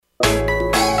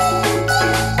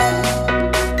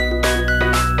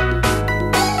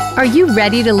Are you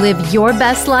ready to live your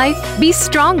best life, be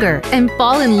stronger, and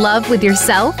fall in love with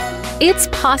yourself? It's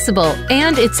possible,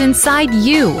 and it's inside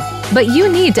you, but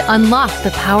you need to unlock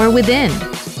the power within.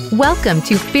 Welcome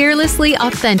to Fearlessly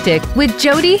Authentic with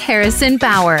Jody Harrison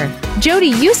Bauer. Jody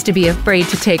used to be afraid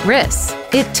to take risks.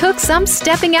 It took some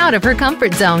stepping out of her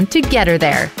comfort zone to get her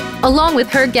there. Along with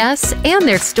her guests and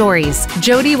their stories,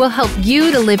 Jody will help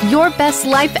you to live your best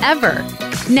life ever.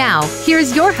 Now,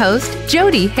 here's your host,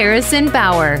 Jody Harrison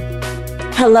Bauer.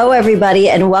 Hello, everybody,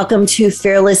 and welcome to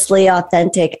Fearlessly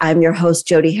Authentic. I'm your host,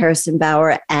 Jody Harrison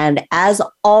Bauer, and as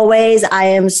always, I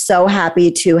am so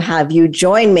happy to have you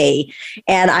join me.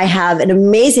 And I have an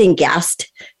amazing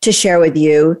guest to share with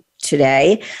you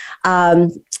today,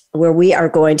 where we are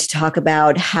going to talk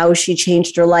about how she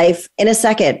changed her life in a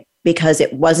second because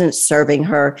it wasn't serving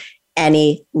her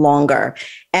any longer.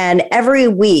 And every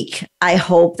week, I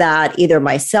hope that either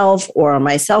myself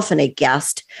and a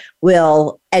guest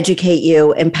will educate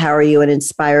you, empower you, and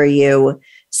inspire you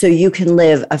so you can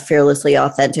live a fearlessly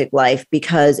authentic life.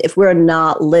 Because if we're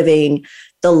not living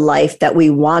the life that we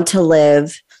want to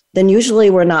live, then usually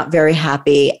we're not very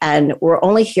happy and we're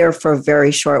only here for a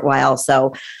very short while.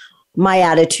 So my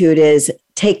attitude is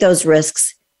take those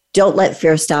risks. Don't let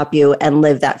fear stop you and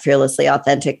live that fearlessly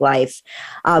authentic life.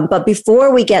 But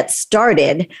before we get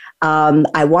started,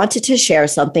 I wanted to share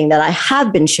something that I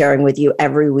have been sharing with you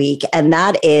every week, and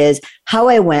that is how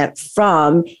I went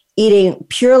from eating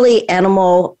purely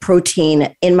animal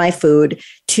protein in my food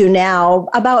to now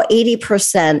about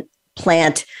 80%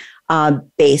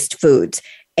 plant-based foods.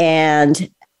 And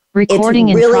Recording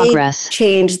it's really in progress.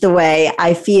 Changed the way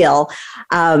I feel.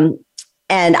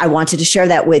 And I wanted to share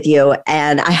that with you.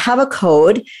 And I have a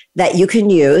code that you can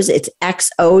use. It's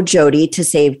XOJody to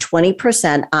save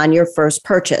 20% on your first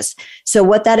purchase. So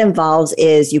what that involves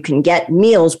is you can get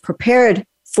meals prepared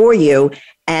for you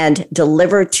and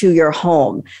delivered to your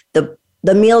home. The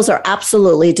meals are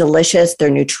absolutely delicious. They're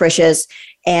nutritious.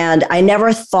 And I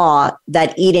never thought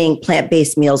that eating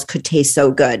plant-based meals could taste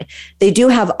so good. They do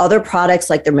have other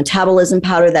products like their metabolism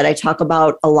powder that I talk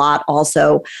about a lot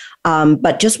also.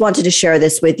 But just wanted to share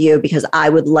this with you because I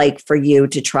would like for you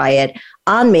to try it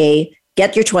on me.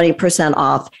 Get your 20%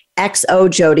 off.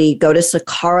 XOJody. Go to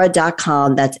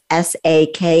sakara.com. That's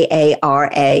SAKARA.com.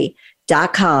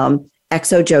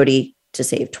 XOJody to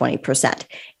save 20%.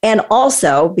 And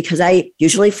also, because I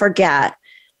usually forget,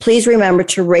 please remember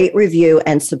to rate, review,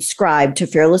 and subscribe to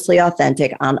Fearlessly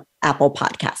Authentic on Apple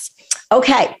Podcasts.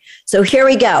 Okay, so here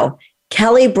we go.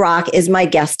 Kelly Brock is my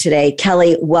guest today.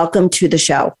 Kelly, welcome to the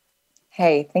show.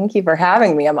 Hey, thank you for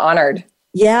having me. I'm honored.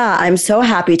 Yeah, I'm so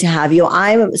happy to have you.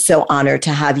 I'm so honored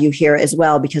to have you here as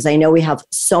well, because I know we have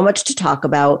so much to talk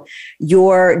about.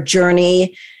 Your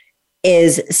journey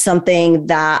is something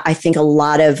that I think a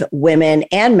lot of women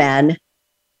and men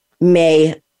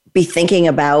may be thinking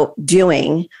about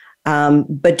doing,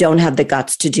 but don't have the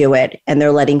guts to do it. And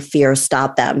they're letting fear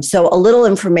stop them. So a little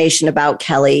information about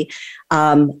Kelly.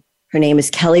 Her name is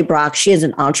Kelly Brock. She is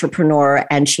an entrepreneur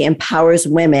and she empowers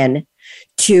women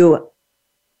to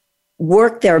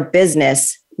work their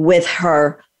business with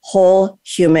her whole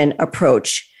human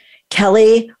approach.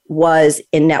 Kelly was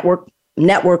in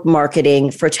network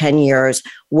marketing for 10 years,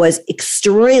 was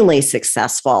extremely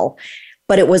successful,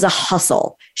 but it was a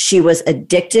hustle. She was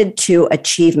addicted to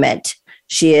achievement.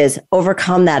 She has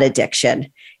overcome that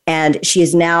addiction. And she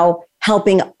is now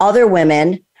helping other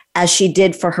women, as she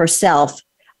did for herself,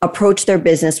 approach their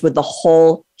business with the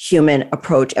whole human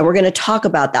approach. And we're going to talk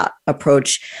about that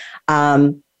approach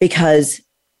because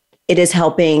it is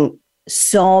helping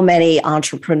so many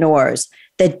entrepreneurs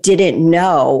that didn't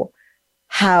know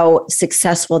how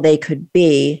successful they could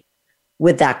be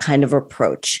with that kind of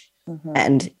approach. Mm-hmm.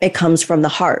 And it comes from the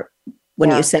heart, when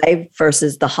you say,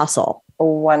 versus the hustle.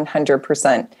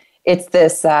 100%. It's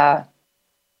this, it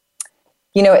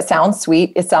sounds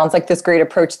sweet. It sounds like this great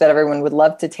approach that everyone would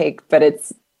love to take, but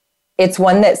it's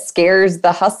one that scares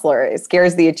the hustler. It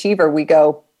scares the achiever. We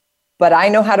go, but I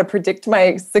know how to predict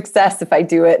my success if I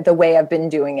do it the way I've been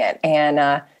doing it.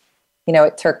 And,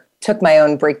 it took my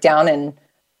own breakdown and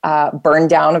burn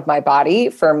down of my body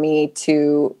for me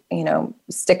to,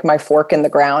 stick my fork in the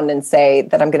ground and say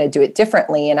that I'm going to do it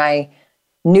differently. And I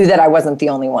knew that I wasn't the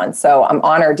only one. So I'm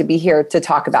honored to be here to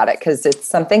talk about it because it's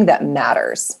something that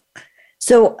matters.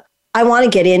 So I want to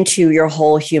get into your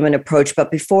whole human approach. But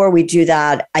before we do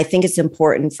that, I think it's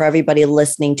important for everybody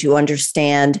listening to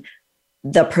understand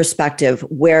the perspective,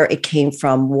 where it came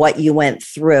from, what you went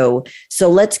through. So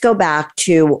let's go back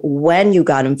to when you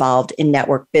got involved in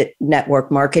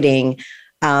network marketing.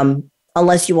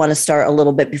 unless you want to start a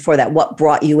little bit before that, what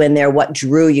brought you in there? What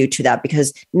drew you to that?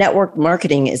 Because network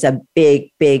marketing is a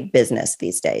big, big business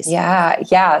these days.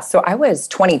 Yeah. So I was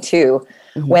 22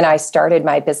 when I started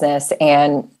my business,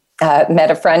 and met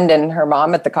a friend and her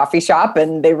mom at the coffee shop,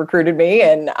 and they recruited me,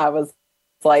 and I was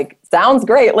like, sounds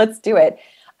great. Let's do it.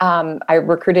 I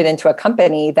recruited into a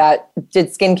company that did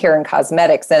skincare and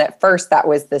cosmetics. And at first that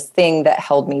was this thing that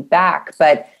held me back,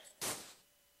 but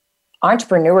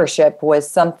entrepreneurship was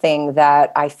something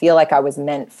that I feel like I was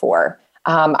meant for.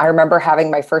 I remember having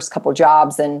my first couple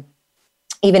jobs and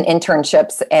even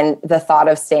internships, and the thought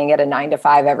of staying at a 9 to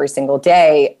 5 every single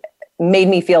day made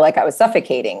me feel like I was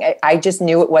suffocating. I just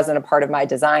knew it wasn't a part of my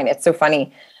design. It's so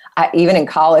funny. Even in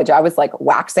college, I was like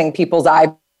waxing people's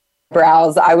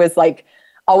eyebrows. I was like,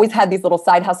 always had these little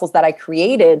side hustles that I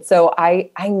created. So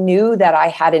I knew that I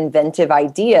had inventive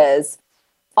ideas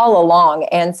all along.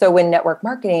 And so when network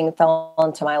marketing fell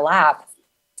into my lap,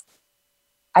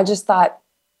 I just thought,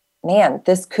 man,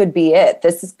 this could be it.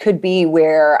 Could be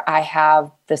where I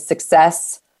have the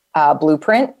success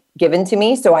blueprint given to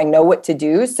me, so I know what to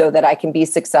do so that I can be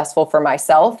successful for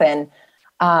myself. And,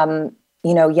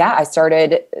 I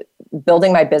started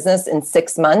building my business in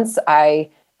 6 months. I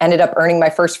ended up earning my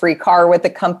first free car with the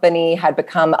company, had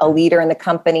become a leader in the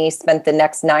company, spent the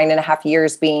next 9.5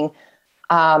 years being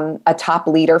a top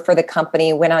leader for the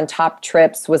company, went on top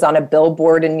trips, was on a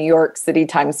billboard in New York City,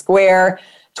 Times Square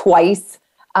twice,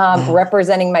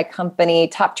 representing my company,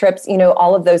 top trips,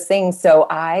 all of those things. So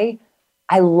I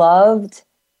loved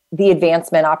the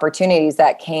advancement opportunities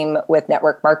that came with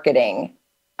network marketing.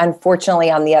 Unfortunately,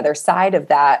 on the other side of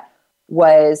that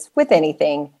was with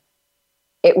anything,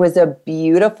 it was a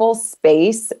beautiful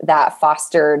space that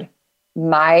fostered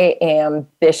my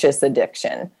ambitious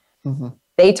addiction. Mm-hmm.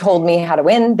 They told me how to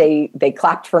win. They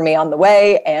clapped for me on the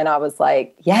way. And I was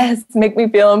like, yes, make me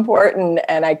feel important.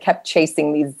 And I kept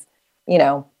chasing these,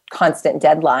 constant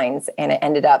deadlines. And it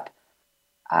ended up,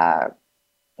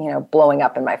 blowing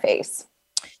up in my face.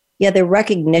 Yeah, the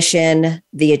recognition,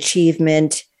 the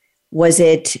achievement, was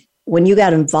it when you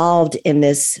got involved in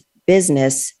this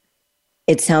business,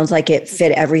 it sounds like it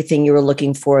fit everything you were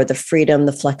looking for, the freedom,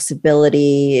 the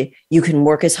flexibility. You can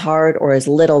work as hard or as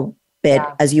little bit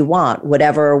as you want,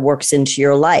 whatever works into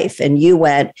your life. And you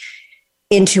went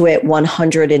into it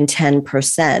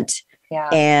 110%. Yeah.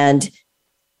 And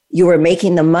you were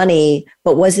making the money,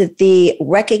 but was it the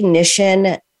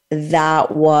recognition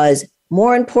that was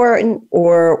more important,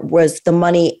 or was the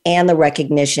money and the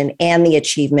recognition and the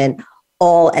achievement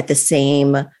all at the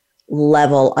same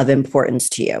level of importance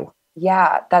to you?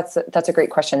 Yeah, that's a great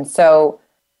question. So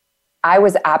I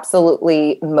was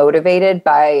absolutely motivated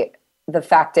by the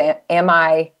fact, am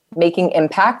I making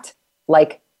impact?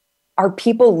 Like, are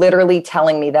people literally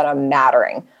telling me that I'm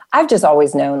mattering? I've just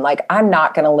always known, like, I'm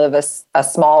not going to live a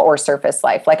small or surface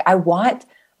life. Like, I want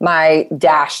my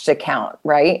dash to count,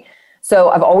 right?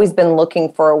 So I've always been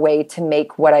looking for a way to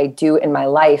make what I do in my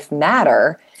life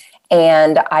matter.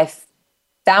 And I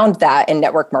found that in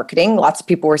network marketing. Lots of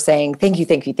people were saying, thank you,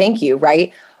 thank you, thank you,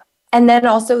 right? And then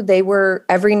also they were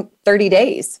every 30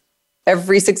 days,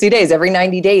 every 60 days, every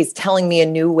 90 days telling me a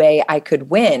new way I could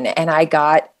win. And I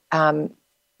got,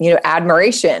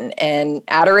 admiration and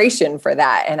adoration for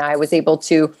that. And I was able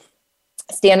to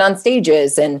stand on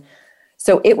stages. And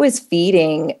so it was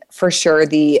feeding for sure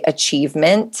the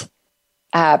achievement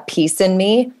piece in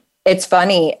me. It's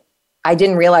funny, I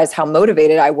didn't realize how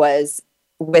motivated I was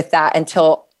with that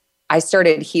until I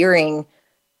started hearing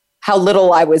how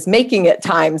little I was making at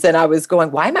times. And I was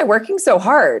going, why am I working so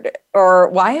hard? Or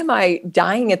why am I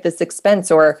dying at this expense?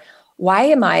 Or why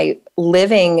am I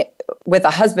living with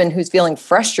a husband who's feeling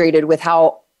frustrated with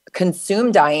how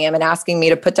consumed I am and asking me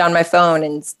to put down my phone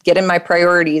and get in my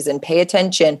priorities and pay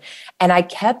attention? And I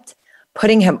kept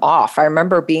putting him off. I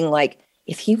remember being like,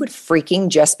 if he would freaking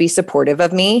just be supportive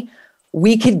of me,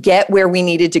 we could get where we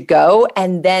needed to go,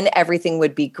 and then everything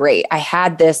would be great. I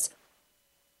had this,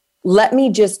 let me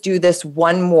just do this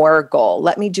one more goal.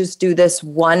 Let me just do this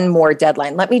one more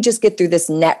deadline. Let me just get through this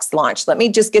next launch. Let me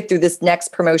just get through this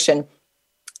next promotion.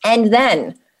 And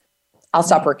then I'll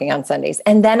stop working on Sundays.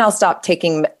 And then I'll stop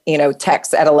taking,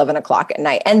 texts at 11 o'clock at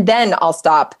night. And then I'll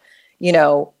stop,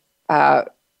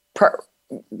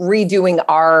 redoing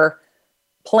our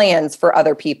plans for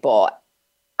other people.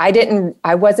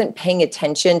 I wasn't paying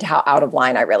attention to how out of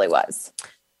line I really was.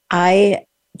 I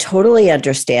totally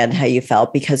understand how you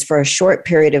felt, because for a short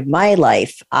period of my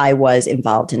life, I was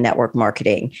involved in network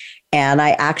marketing, and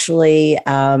I actually,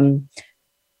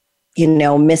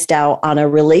 missed out on a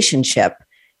relationship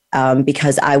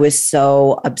because I was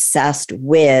so obsessed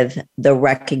with the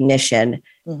recognition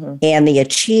and the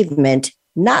achievement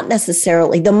not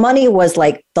necessarily, the money was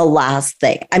like the last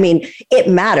thing. I mean, it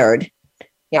mattered,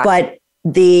 but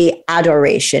the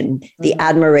adoration, the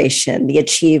admiration, the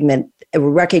achievement,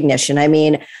 recognition. I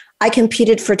mean, I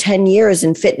competed for 10 years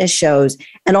in fitness shows,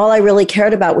 and all I really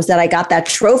cared about was that I got that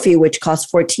trophy, which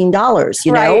cost $14.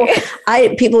 You know,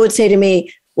 people would say to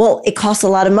me, well, it costs a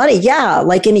lot of money. Yeah.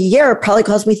 Like in a year, it probably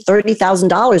cost me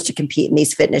 $30,000 to compete in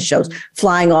these fitness shows,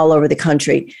 flying all over the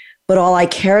country. But all I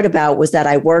cared about was that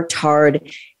I worked hard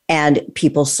and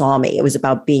people saw me. It was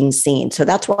about being seen. So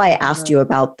that's why I asked you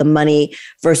about the money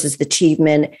versus the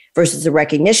achievement versus the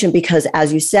recognition, because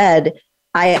as you said,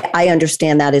 I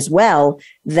understand that as well,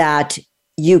 that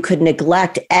you could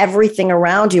neglect everything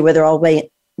around you where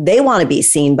they want to be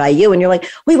seen by you. And you're like,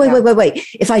 wait.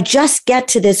 If I just get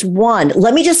to this one,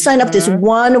 let me just sign up this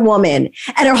one woman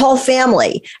and her whole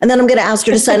family. And then I'm going to ask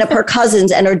her to sign up her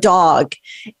cousins and her dog.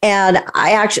 And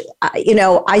I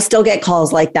still get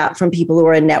calls like that from people who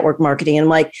are in network marketing. And I'm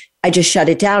like, I just shut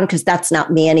it down because that's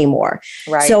not me anymore.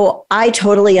 Right. So I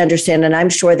totally understand. And I'm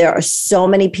sure there are so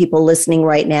many people listening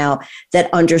right now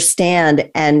that understand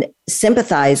and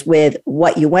sympathize with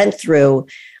what you went through.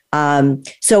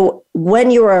 So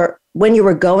when you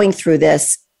were going through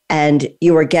this and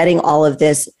you were getting all of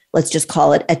this, let's just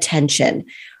call it attention.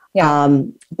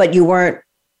 But you weren't,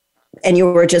 and you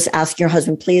were just asking your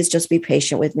husband, please just be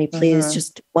patient with me. Please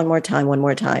just one more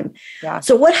time. Yeah.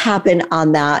 So what happened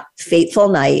on that fateful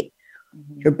night?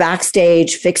 You're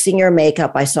backstage fixing your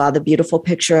makeup. I saw the beautiful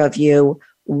picture of you.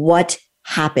 What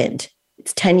happened?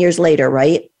 It's 10 years later,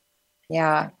 right?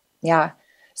 Yeah.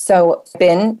 So I've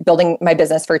been building my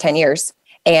business for 10 years,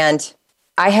 and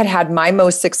I had my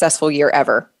most successful year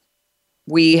ever.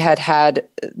 We had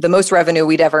the most revenue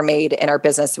we'd ever made in our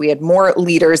business. We had more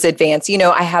leaders advance.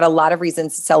 I had a lot of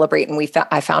reasons to celebrate, and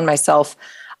I found myself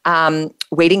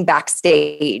waiting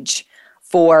backstage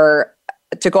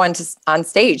to go on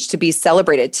stage to be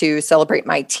celebrated, to celebrate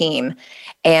my team.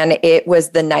 And it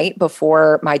was the night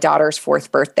before my daughter's 4th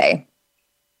birthday.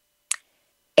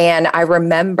 And I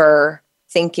remember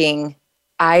thinking,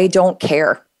 I don't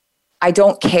care. I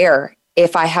don't care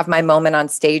if I have my moment on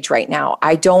stage right now.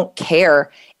 I don't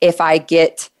care if I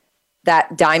get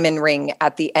that diamond ring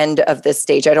at the end of this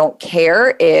stage. I don't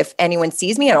care if anyone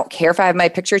sees me. I don't care if I have my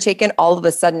picture taken. All of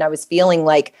a sudden, I was feeling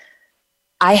like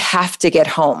I have to get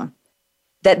home,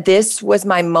 that this was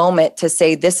my moment to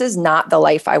say, this is not the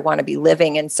life I want to be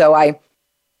living. And so I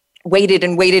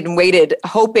waited,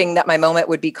 hoping that my moment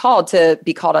would be called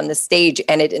on the stage.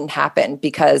 And it didn't happen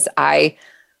because I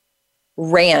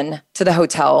ran to the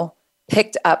hotel,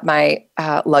 picked up my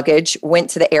luggage,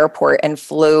 went to the airport and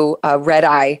flew red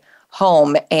eye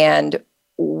home, and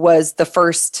was the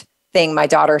first thing my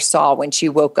daughter saw when she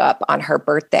woke up on her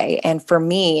birthday. And for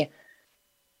me,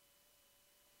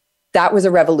 that was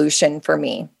a revolution for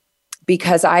me,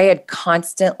 because I had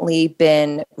constantly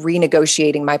been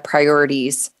renegotiating my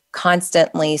priorities,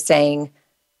 constantly saying,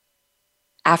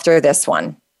 after this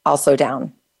one, I'll slow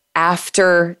down.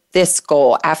 After this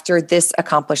goal, after this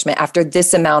accomplishment, after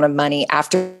this amount of money,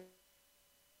 after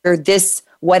this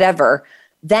whatever,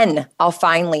 then I'll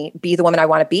finally be the woman I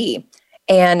want to be.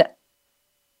 And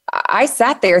I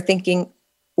sat there thinking,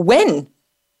 when?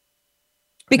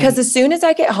 Because as soon as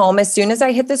I get home, as soon as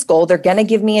I hit this goal, they're going to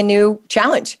give me a new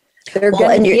challenge. They're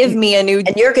going to give me a new,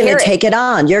 and you're going to take it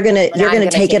on. You're going to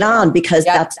take it on because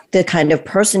that's the kind of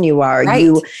person you are.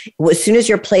 Right. As soon as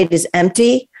your plate is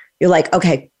empty, you're like,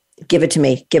 okay, give it to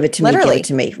me. Literally. Give it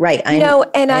to me. Right.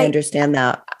 I understand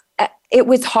that. It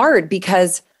was hard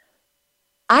because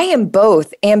I am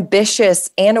both ambitious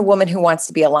and a woman who wants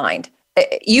to be aligned.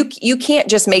 You can't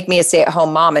just make me a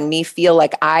stay-at-home mom and me feel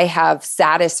like I have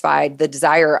satisfied the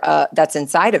desire that's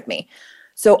inside of me.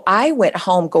 So I went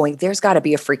home going, there's got to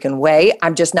be a freaking way.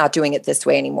 I'm just not doing it this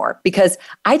way anymore, because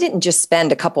I didn't just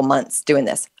spend a couple months doing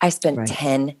this. I spent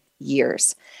 10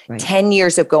 years, 10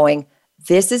 years of going,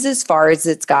 this is as far as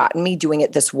it's gotten me doing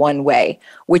it this one way,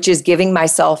 which is giving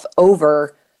myself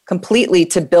over completely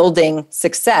to building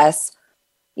success.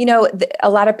 A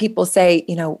lot of people say,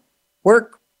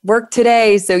 work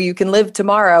today so you can live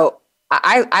tomorrow.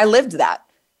 I lived that.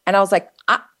 And I was like,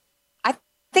 I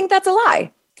think that's a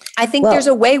lie. I think there's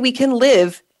a way we can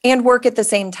live and work at the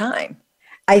same time.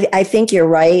 I think you're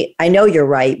right. I know you're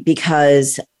right,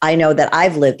 because I know that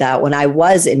I've lived that. When I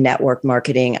was in network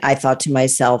marketing, I thought to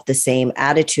myself the same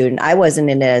attitude. And I wasn't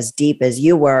in it as deep as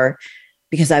you were,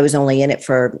 because I was only in it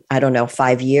for,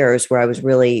 5 years, where I was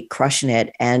really crushing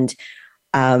it. And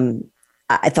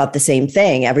I thought the same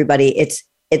thing. Everybody,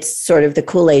 it's sort of the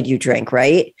Kool-Aid you drink,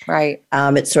 right? Right.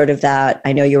 It's sort of that.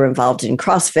 I know you're involved in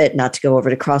CrossFit, not to go over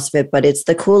to CrossFit, but it's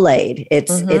the Kool-Aid.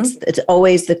 It's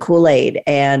always the Kool-Aid,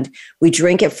 and we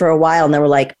drink it for a while, and then we're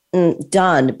like,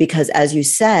 done. Because as you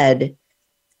said,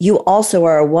 you also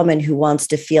are a woman who wants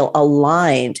to feel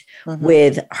aligned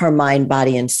with her mind,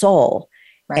 body, and soul.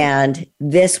 Right. And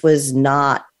this was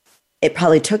not. It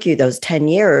probably took you those 10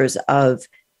 years of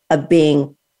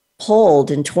being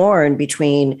pulled and torn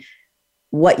between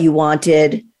what you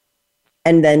wanted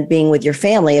and then being with your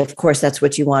family. Of course, that's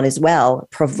what you want as well,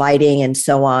 providing and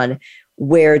so on.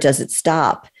 Where does it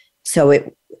stop? So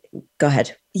go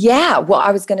ahead. Yeah. Well,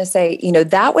 I was going to say,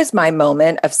 that was my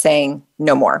moment of saying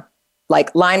no more,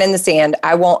 like line in the sand.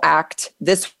 I won't act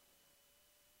this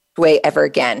way ever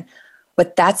again.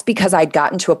 But that's because I'd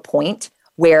gotten to a point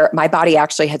where my body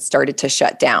actually had started to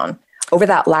shut down. Over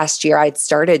that last year, I'd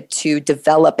started to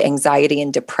develop anxiety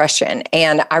and depression.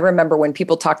 And I remember when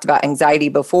people talked about anxiety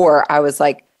before, I was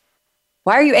like,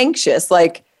 why are you anxious?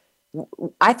 Like,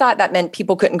 I thought that meant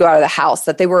people couldn't go out of the house,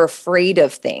 that they were afraid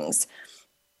of things.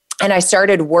 And I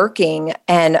started working,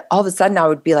 and all of a sudden I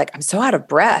would be like, I'm so out of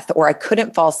breath, or I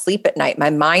couldn't fall asleep at night. My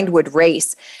mind would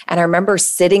race. And I remember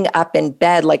sitting up in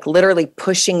bed, like literally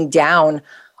pushing down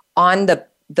on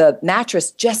the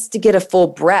mattress just to get a full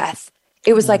breath.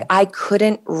 It was like I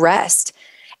couldn't rest.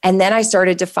 And then I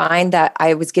started to find that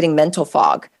I was getting mental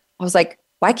fog. I was like,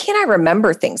 why can't I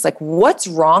remember things? Like, what's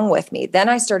wrong with me? Then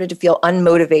I started to feel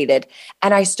unmotivated,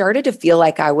 and I started to feel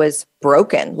like I was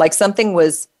broken, like something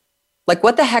was like,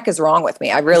 what the heck is wrong with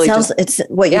me? I really it's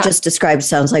what you just described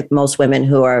sounds like most women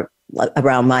who are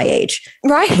around my age.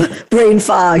 Right. Brain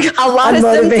fog, a lot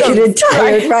unmotivated, of symptoms,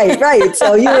 tired. Right.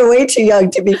 So you were way too young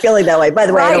to be feeling that way. By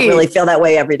the way, I don't really feel that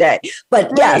way every day.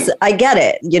 But yes, I get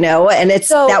it, and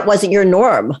that wasn't your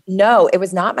norm. No, it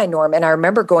was not my norm. And I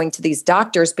remember going to these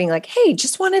doctors being like, hey,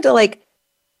 just wanted to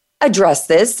address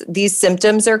this. These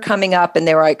symptoms are coming up. And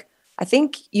they were like, I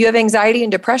think you have anxiety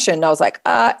and depression. And I was like,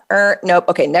 nope.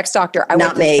 Okay, next doctor. I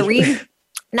went to 3.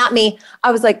 Not me.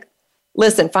 I was like,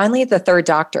 listen, finally at the 3rd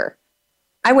doctor,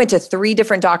 I went to 3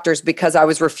 different doctors because I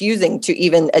was refusing to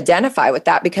even identify with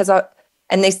that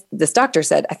this doctor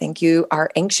said, I think you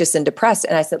are anxious and depressed.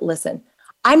 And I said, listen,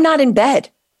 I'm not in bed.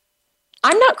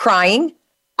 I'm not crying.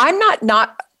 I'm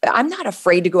not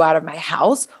afraid to go out of my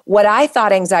house. What I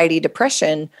thought anxiety,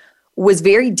 depression was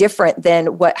very different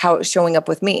than how it was showing up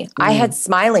with me. I had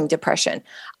smiling depression.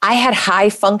 I had high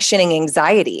functioning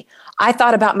anxiety. I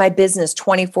thought about my business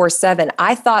 24/7.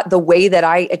 I thought the way that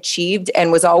I achieved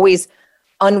and was always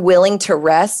unwilling to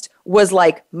rest was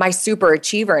like my super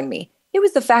achiever in me. It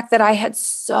was the fact that I had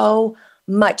so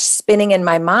much spinning in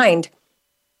my mind.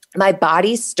 My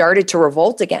body started to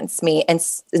revolt against me and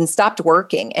stopped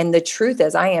working. And the truth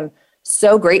is, I am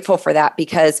so grateful for that,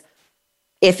 because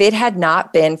if it had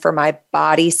not been for my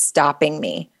body stopping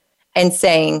me and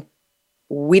saying,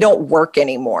 we don't work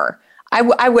anymore, I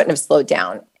wouldn't have slowed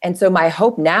down. And so my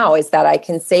hope now is that I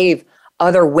can save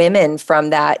other women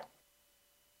from that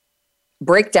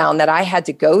breakdown that I had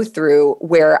to go through,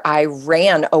 where I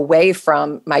ran away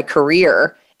from my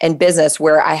career and business,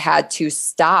 where I had to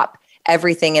stop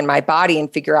everything in my body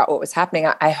and figure out what was happening.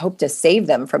 I hope to save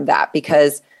them from that,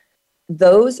 because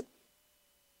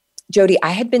Jody, I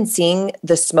had been seeing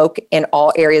the smoke in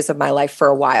all areas of my life for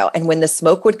a while. And when the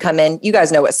smoke would come in, you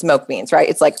guys know what smoke means, right?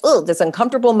 It's like, oh, this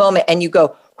uncomfortable moment. And you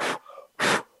go,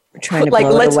 we're trying to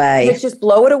blow it away. Let's just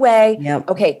blow it away. Yep.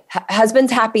 Okay,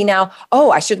 husband's happy now.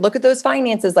 Oh, I should look at those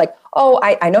finances. Like, oh,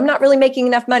 I know I'm not really making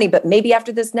enough money, but maybe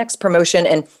after this next promotion,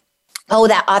 and oh,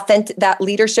 that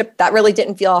leadership, that really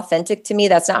didn't feel authentic to me.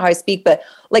 That's not how I speak. But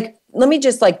let me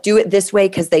just do it this way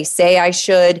because they say I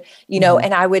should,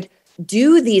 and I would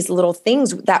do these little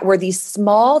things that were these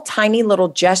small, tiny little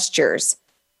gestures.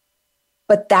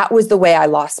 But that was the way I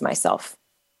lost myself.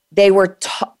 They were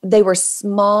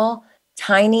small,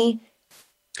 tiny.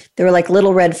 They were like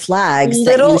little red flags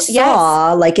that you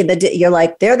saw, you're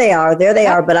like, there they are,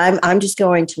 but I'm just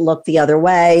going to look the other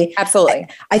way. Absolutely.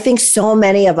 I think so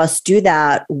many of us do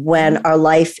that when our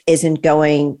life isn't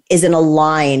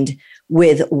aligned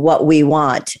with what we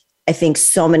want. I think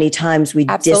so many times we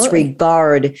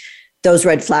disregard those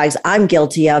red flags. I'm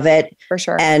guilty of it. For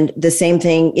sure. And the same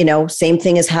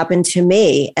thing has happened to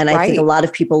me. And I think a lot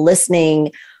of people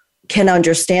listening can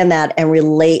understand that and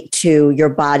relate to your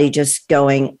body just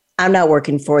going, I'm not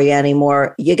working for you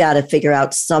anymore. You got to figure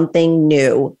out something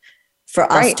new for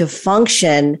us to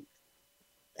function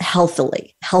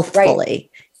healthfully.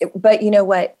 Right. But you know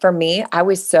what? For me, I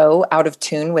was so out of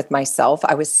tune with myself.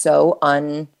 I was so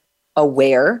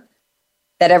unaware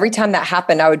that every time that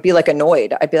happened, I would be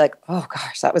annoyed. I'd be like, oh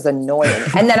gosh, that was annoying.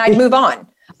 And then I'd move on.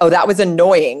 oh, that was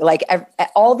annoying. Like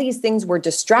all these things were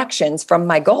distractions from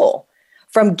my goal,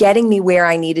 from getting me where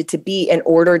I needed to be in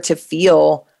order to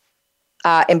feel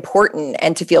important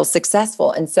and to feel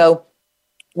successful. And so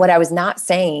what I was not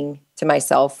saying to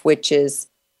myself, which is,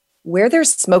 where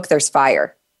there's smoke, there's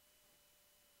fire.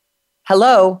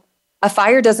 Hello, a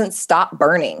fire doesn't stop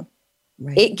burning.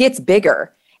 Right. It gets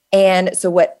bigger. And so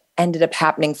what ended up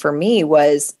happening for me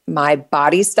was my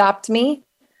body stopped me.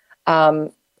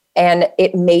 And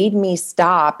it made me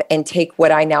stop and take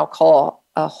what I now call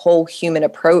a whole human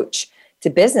approach to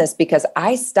business, because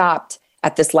I stopped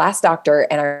at this last doctor,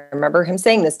 and I remember him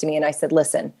saying this to me, and I said,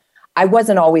 listen, I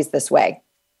wasn't always this way,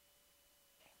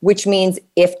 which means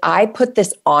if I put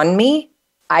this on me,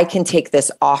 I can take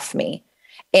this off me.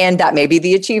 And that may be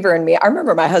the achiever in me. I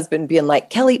remember my husband being like,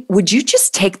 Kelly, would you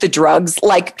just take the drugs?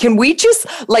 Like, can we just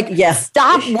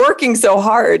stop working so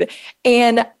hard?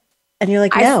 And you're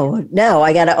like, no,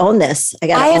 I got to own this.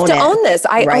 I have to own this.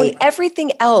 I own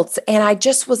everything else. And I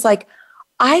just was like,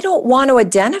 I don't want to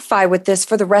identify with this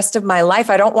for the rest of my life.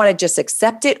 I don't want to just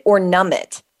accept it or numb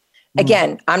it.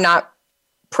 Again, I'm not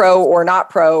pro or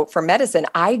not pro for medicine.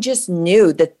 I just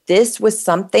knew that this was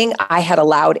something I had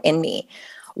allowed in me.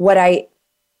 What I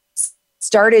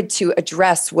started to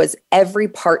address was every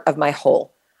part of my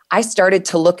whole. I started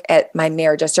to look at my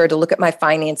marriage. I started to look at my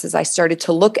finances. I started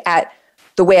to look at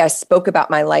the way I spoke about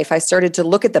my life. I started to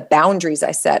look at the boundaries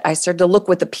I set. I started to look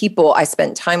with the people I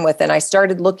spent time with. And I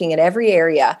started looking at every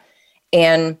area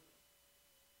and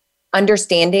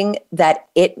understanding that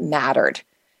it mattered.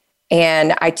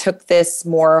 And I took this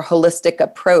more holistic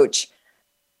approach.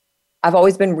 I've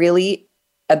always been really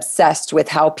obsessed with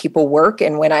how people work.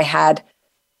 And when I had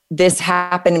this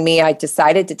happen to me, I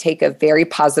decided to take a very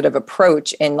positive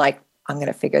approach and like, I'm going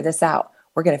to figure this out.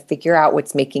 We're going to figure out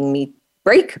what's making me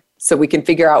break so we can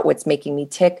figure out what's making me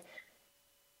tick,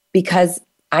 because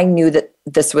I knew that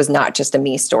this was not just a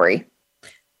me story.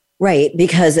 Right.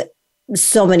 Because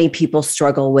so many people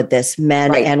struggle with this,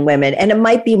 men and women, and it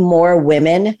might be more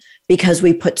women because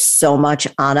we put so much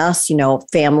on us,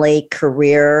 family,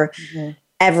 career,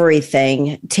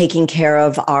 everything, taking care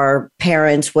of our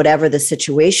parents, whatever the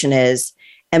situation is,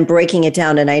 and breaking it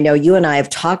down. And I know you and I have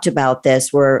talked about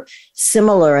this. We're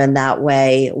similar in that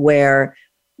way, where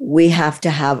we have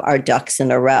to have our ducks in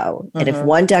a row. And if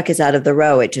one duck is out of the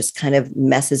row, it just kind of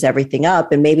messes everything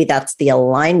up. And maybe that's the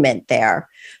alignment there.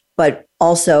 But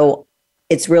also,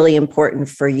 it's really important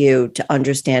for you to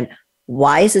understand,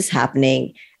 why is this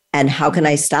happening? And how can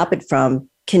I stop it from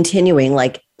continuing,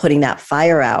 like putting that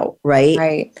fire out,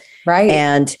 right? Right.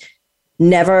 And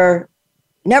never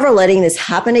letting this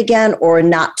happen again, or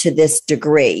not to this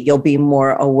degree. You'll be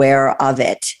more aware of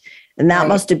it. And that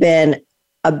must have been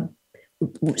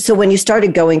so when you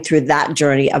started going through that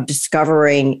journey of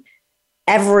discovering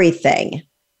everything,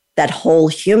 that whole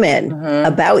human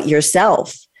about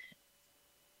yourself,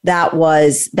 that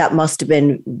must have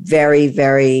been very,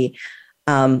 very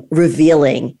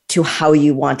revealing to how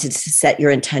you wanted to set your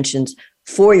intentions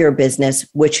for your business,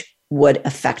 which would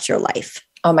affect your life.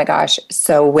 Oh my gosh.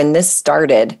 So when this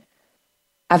started,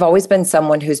 I've always been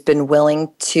someone who's been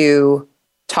willing to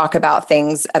talk about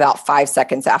things about 5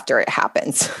 seconds after it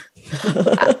happens.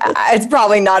 It's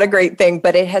probably not a great thing,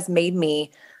 but it has made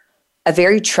me a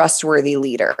very trustworthy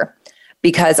leader,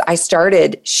 because I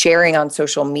started sharing on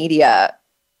social media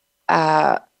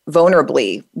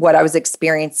vulnerably what I was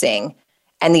experiencing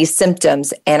and these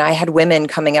symptoms. And I had women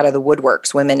coming out of the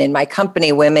woodworks, women in my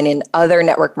company, women in other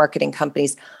network marketing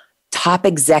companies, top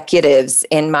executives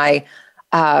in my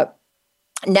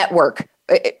network,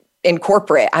 in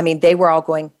corporate. I mean, they were all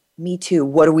going, me too,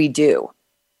 what do we do?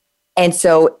 And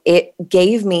so it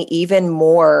gave me even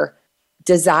more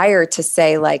desire to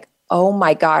say, like, oh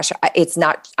my gosh,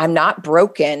 I'm not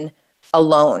broken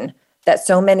alone, that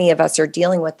so many of us are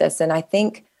dealing with this. And I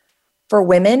think for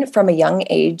women from a young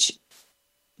age,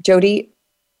 Jody,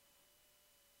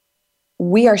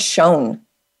 we are shown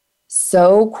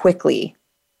so quickly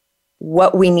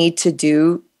what we need to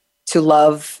do to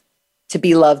love, to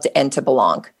be loved, and to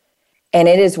belong. And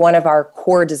it is one of our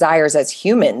core desires as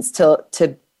humans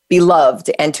to be loved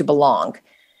and to belong.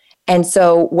 And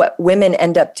so what women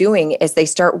end up doing is they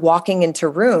start walking into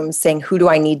rooms saying, who do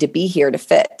I need to be here to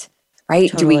fit? Right?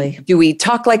 Totally. Do we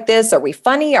talk like this? Are we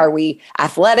funny? Are we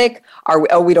athletic?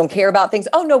 We don't care about things?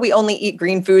 Oh no, we only eat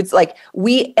green foods. Like,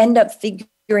 we end up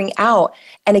figuring out.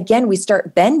 And again, we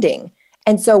start bending.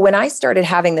 And so when I started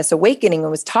having this awakening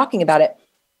and was talking about it,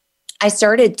 I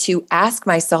started to ask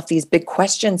myself these big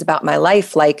questions about my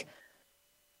life. Like,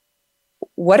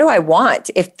 what do I want?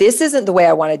 If this isn't the way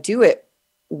I want to do it,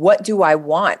 what do I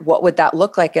want? What would that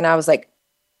look like? And I was like,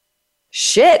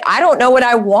 shit, I don't know what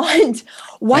I want.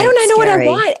 Why don't I know what I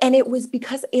want? And it was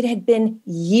because it had been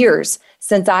years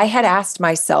since I had asked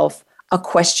myself a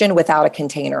question without a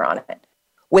container on it,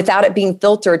 without it being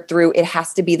filtered through, it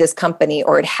has to be this company,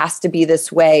 or it has to be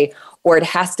this way, or it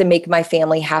has to make my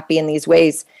family happy in these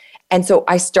ways. And so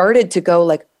I started to go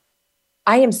like,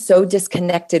 I am so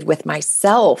disconnected with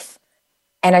myself.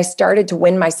 And I started to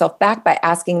win myself back by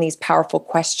asking these powerful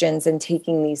questions and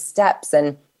taking these steps.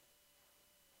 And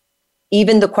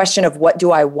even the question of what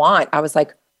do I want? I was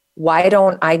like, why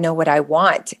don't I know what I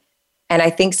want? And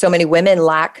I think so many women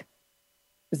lack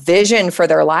vision for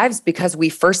their lives because we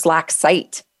first lack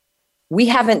sight. We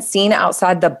haven't seen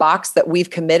outside the box that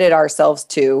we've committed ourselves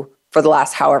to for the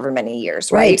last however many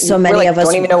years, right? So many of us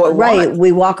don't even know what we want.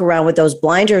 We walk around with those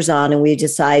blinders on and we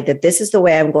decide that this is the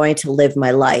way I'm going to live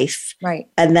my life. Right.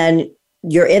 And then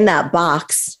you're in that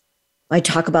box. I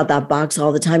talk about that box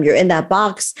all the time. You're in that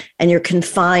box and you're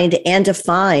confined and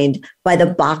defined by the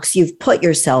box you've put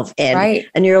yourself in. Right.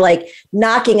 And you're like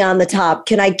knocking on the top.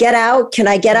 Can I get out? Can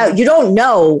I get out? You don't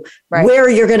know where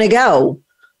you're going to go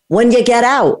when you get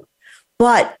out.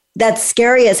 But that's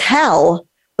scary as hell.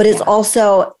 But it's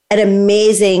also an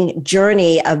amazing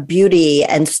journey of beauty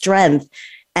and strength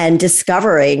and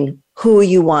discovering who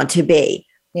you want to be.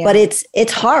 Yeah. But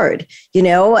it's hard,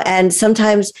 and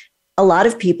sometimes a lot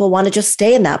of people want to just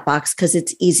stay in that box because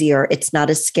it's easier. It's not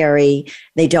as scary.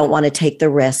 They don't want to take the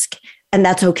risk. And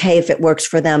that's okay if it works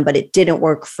for them, but it didn't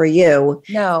work for you.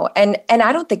 No. And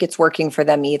I don't think it's working for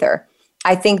them either.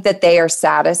 I think that they are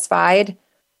satisfied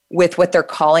with what they're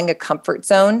calling a comfort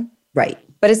zone. Right.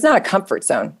 But it's not a comfort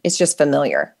zone. It's just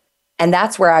familiar. And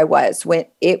that's where I was when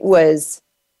it was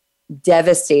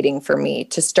devastating for me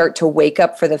to start to wake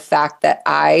up for the fact that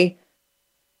I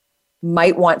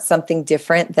might want something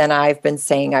different than I've been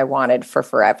saying I wanted for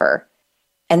forever.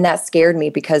 And that scared me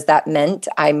because that meant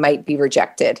I might be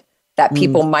rejected, that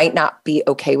people might not be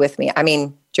okay with me. I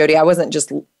mean, Jody, I wasn't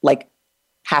just like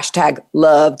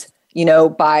 #loved,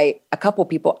 by a couple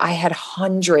people. I had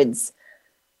hundreds,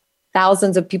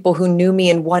 thousands of people who knew me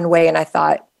in one way. And I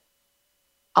thought,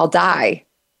 I'll die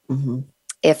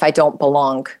if I don't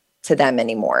belong to them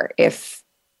anymore, if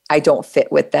I don't fit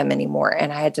with them anymore.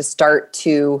 And I had to start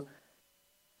to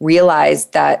realize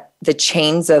that the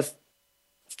chains of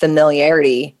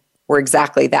familiarity were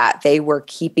exactly that. They were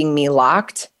keeping me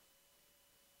locked.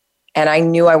 And I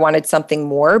knew I wanted something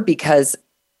more because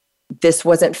this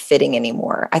wasn't fitting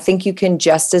anymore. I think you can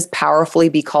just as powerfully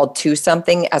be called to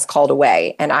something as called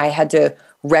away. And I had to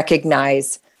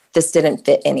recognize this didn't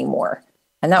fit anymore.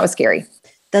 And that was scary.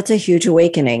 That's a huge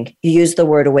awakening. You used the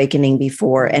word awakening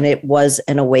before, and it was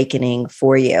an awakening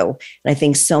for you. And I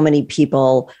think so many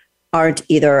people aren't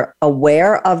either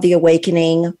aware of the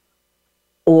awakening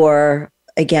or,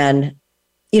 again,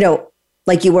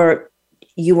 like you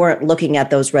weren't looking at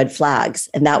those red flags.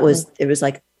 And that was, it was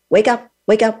like, wake up,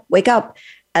 wake up, wake up.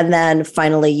 And then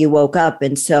finally you woke up.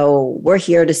 And so we're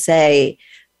here to say,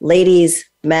 ladies,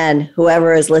 men,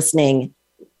 whoever is listening,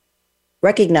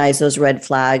 recognize those red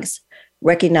flags,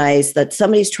 recognize that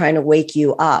somebody's trying to wake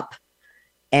you up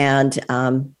and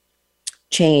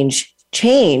change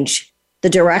the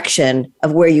direction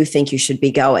of where you think you should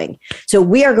be going. So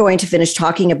we are going to finish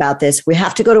talking about this. We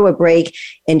have to go to a break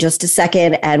in just a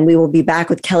second, and we will be back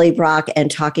with Kelly Brock and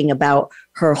talking about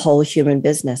her whole human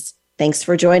business. Thanks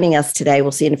for joining us today.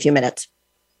 We'll see you in a few minutes.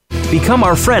 Become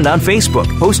our friend on Facebook.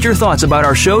 Post your thoughts about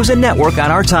our shows and network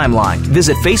on our timeline.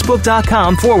 Visit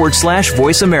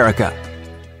facebook.com/Voice America.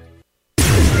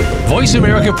 Voice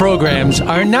America programs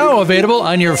are now available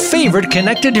on your favorite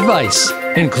connected device,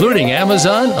 including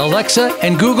Amazon, Alexa,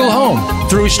 and Google Home.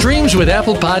 Through streams with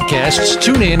Apple Podcasts,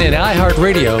 TuneIn, and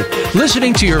iHeartRadio,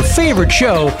 listening to your favorite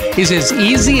show is as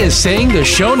easy as saying the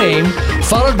show name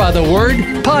followed by the word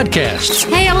podcast.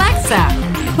 Hey,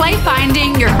 Alexa, play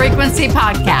Finding Your Frequency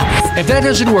podcast. If that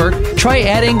doesn't work, try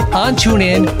adding on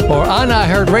TuneIn or on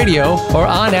iHeartRadio or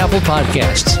on Apple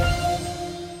Podcasts.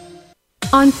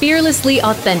 On Fearlessly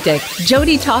Authentic,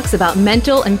 Jody talks about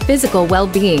mental and physical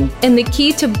well-being, and the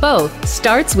key to both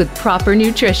starts with proper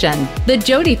nutrition. The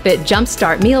Jody Fit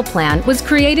Jumpstart Meal Plan was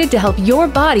created to help your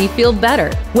body feel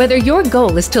better. Whether your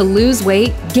goal is to lose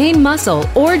weight, gain muscle,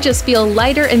 or just feel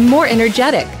lighter and more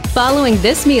energetic, following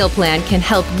this meal plan can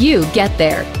help you get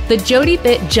there. The Jody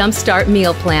Fit Jumpstart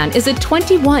Meal Plan is a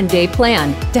 21-day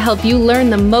plan to help you learn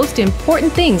the most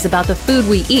important things about the food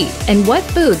we eat and what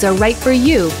foods are right for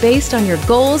you based on your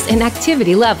goals and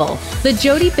activity level. The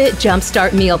Jody Fit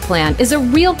Jumpstart Meal Plan is a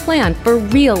real plan for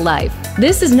real life.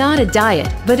 This is not a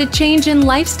diet, but a change in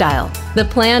lifestyle. The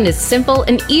plan is simple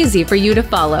and easy for you to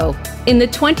follow. In the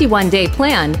 21-day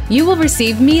plan, you will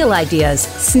receive meal ideas,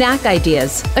 snack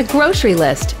ideas, a grocery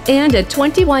list, and a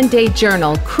 21-day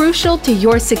journal crucial to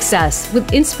your success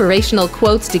with inspirational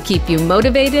quotes to keep you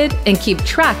motivated and keep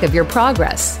track of your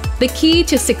progress. The key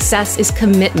to success is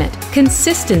commitment,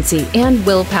 consistency, and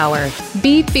willpower.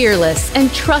 Be fearless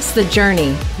and trust the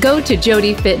journey. Go to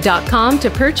jodyfit.com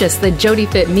to purchase the Jody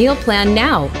Fit Meal Plan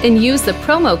now and use the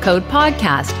promo code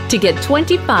podcast to get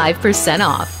 25%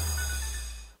 off.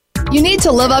 You need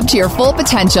to live up to your full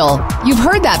potential. You've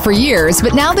heard that for years,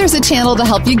 but now there's a channel to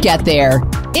help you get there.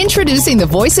 Introducing the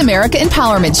Voice America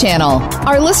Empowerment Channel.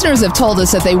 Our listeners have told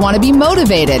us that they want to be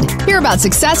motivated, hear about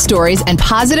success stories, and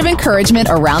positive encouragement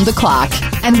around the clock.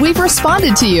 And we've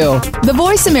responded to you. The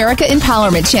Voice America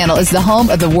Empowerment Channel is the home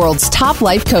of the world's top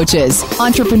life coaches,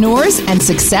 entrepreneurs, and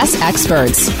success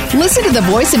experts. Listen to the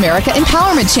Voice America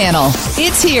Empowerment Channel.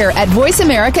 It's here at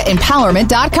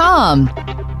voiceamericaempowerment.com.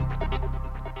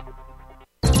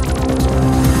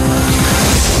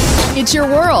 It's your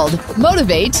world.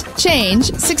 Motivate,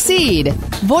 change, succeed.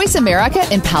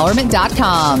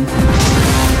 VoiceAmericaEmpowerment.com.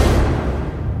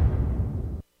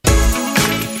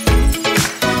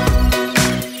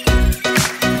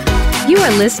 You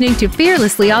are listening to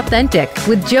Fearlessly Authentic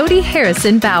with Jody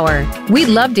Harrison Bauer. We'd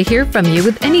love to hear from you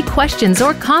with any questions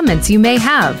or comments you may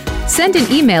have. Send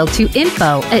an email to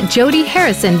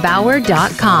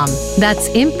info@jodyharrisonbauer.com. That's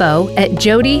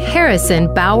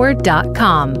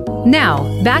info@jodyharrisonbauer.com.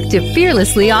 Now, back to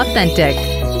Fearlessly Authentic.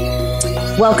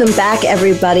 Welcome back,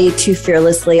 everybody, to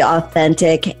Fearlessly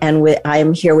Authentic. And I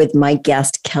am here with my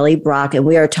guest, Kelly Brock, and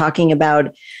we are talking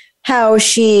about how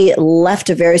she left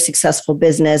a very successful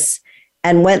business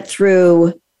and went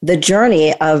through the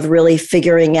journey of really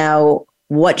figuring out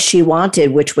what she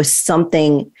wanted, which was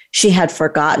something she had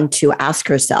forgotten to ask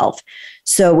herself.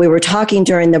 So we were talking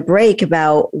during the break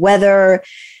about whether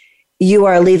you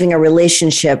are leaving a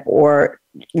relationship or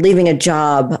leaving a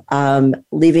job,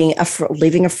 leaving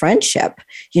a friendship,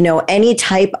 any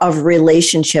type of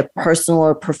relationship, personal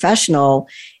or professional.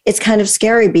 It's kind of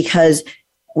scary because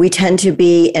we tend to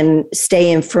be and stay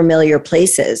in familiar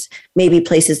places, maybe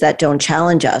places that don't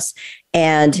challenge us.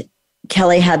 And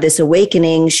Kelly had this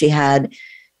awakening. She had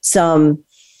some,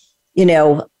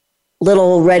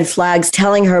 little red flags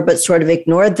telling her, but sort of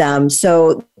ignored them.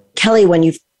 So Kelly, when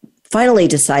you finally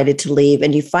decided to leave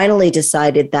and you finally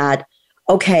decided that,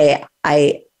 okay,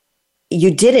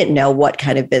 you didn't know what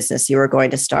kind of business you were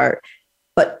going to start,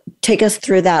 but take us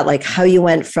through that, like how you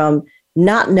went from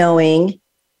not knowing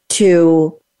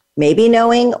to maybe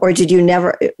knowing, or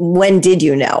when did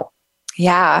you know?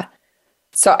 Yeah.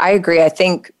 So I agree. I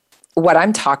think what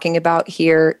I'm talking about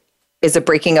here is a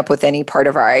breaking up with any part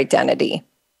of our identity.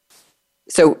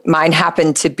 So mine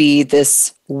happened to be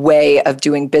this way of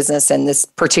doing business and this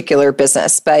particular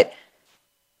business, but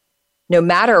no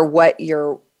matter what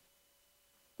you're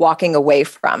walking away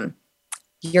from,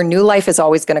 your new life is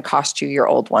always going to cost you your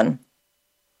old one.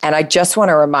 And I just want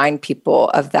to remind people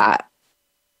of that.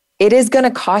 It is going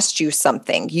to cost you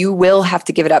something. You will have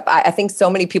to give it up. I think so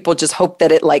many people just hope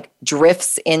that it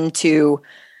drifts into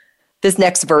this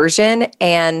next version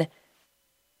and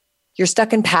you're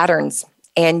stuck in patterns.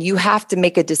 And you have to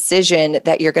make a decision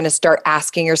that you're going to start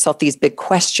asking yourself these big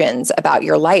questions about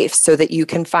your life so that you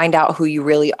can find out who you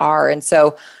really are. And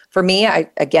so for me, I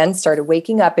again started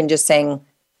waking up and just saying,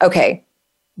 okay,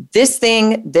 this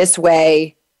thing, this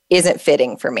way isn't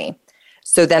fitting for me.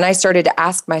 So then I started to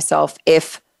ask myself,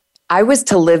 if I was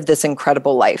to live this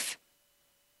incredible life,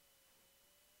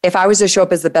 if I was to show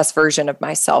up as the best version of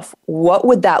myself, what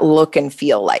would that look and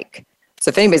feel like? So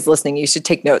if anybody's listening, you should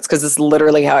take notes because this is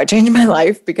literally how I changed my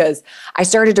life, because I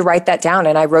started to write that down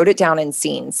and I wrote it down in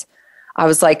scenes.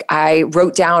 I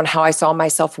wrote down how I saw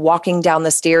myself walking down the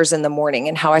stairs in the morning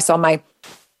and how I saw my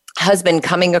husband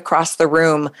coming across the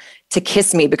room to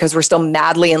kiss me because we're still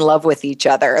madly in love with each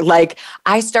other.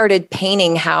 I started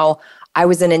painting how I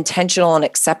was an intentional and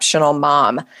exceptional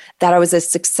mom, that I was a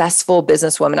successful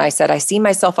businesswoman. I said, I see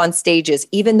myself on stages,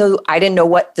 even though I didn't know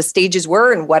what the stages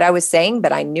were and what I was saying,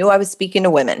 but I knew I was speaking to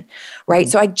women, right?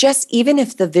 Mm-hmm. So even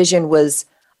if the vision was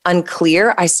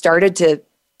unclear, I started to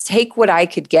take what I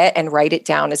could get and write it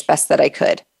down as best that I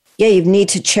could. Yeah, you need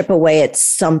to chip away at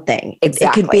something. Exactly.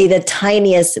 It could be the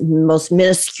tiniest, most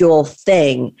minuscule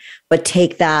thing, but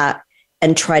take that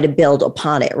and try to build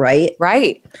upon it, right?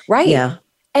 Right. Yeah.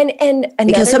 And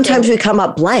because sometimes we come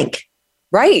up blank.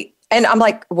 Right. And I'm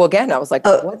like, well, again, I was like,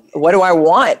 what do I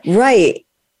want? Right.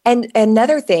 And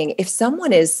another thing, if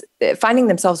someone is finding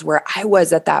themselves where I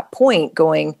was at that point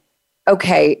going,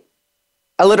 okay,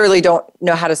 I literally don't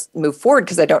know how to move forward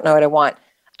because I don't know what I want.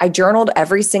 I journaled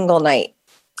every single night.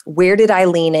 Where did I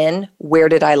lean in? Where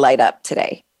did I light up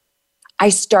today? I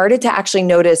started to actually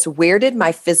notice, where did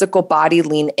my physical body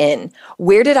lean in?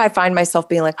 Where did I find myself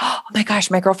being like, oh my gosh,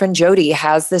 my girlfriend Jody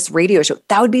has this radio show.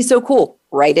 That would be so cool.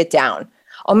 Write it down.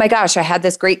 Oh my gosh, I had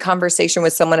this great conversation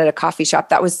with someone at a coffee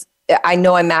shop. I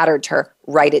know I mattered to her.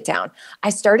 Write it down. I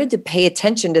started to pay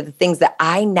attention to the things that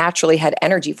I naturally had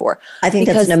energy for. I think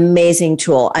that's an amazing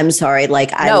tool. I'm sorry.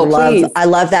 I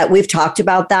love that. We've talked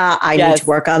about that. I need to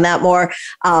work on that more.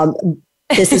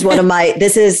 This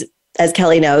is as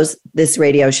Kelly knows, this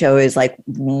radio show is like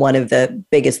one of the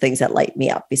biggest things that light me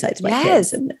up besides my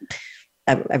kids and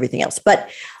everything else. But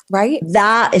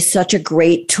that is such a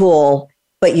great tool,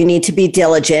 but you need to be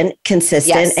diligent,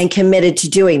 consistent, and committed to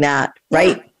doing that.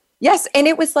 Right. Yeah. Yes. And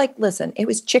it was like, listen, it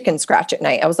was chicken scratch at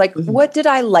night. I was like, what did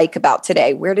I like about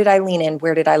today? Where did I lean in?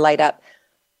 Where did I light up?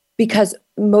 Because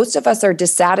most of us are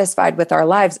dissatisfied with our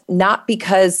lives, not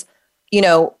because,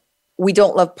 we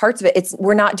don't love parts of it.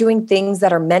 We're not doing things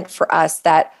that are meant for us,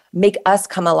 that make us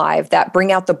come alive, that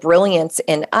bring out the brilliance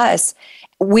in us.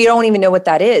 We don't even know what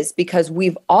that is because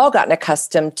we've all gotten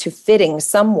accustomed to fitting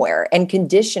somewhere and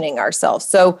conditioning ourselves.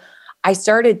 So I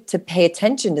started to pay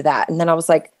attention to that. And then I was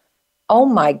like, oh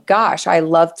my gosh, I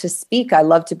love to speak. I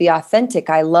love to be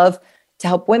authentic. I love to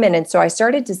help women. And so I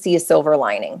started to see a silver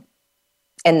lining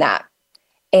in that.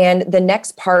 And the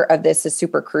next part of this is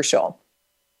super crucial.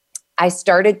 I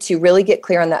started to really get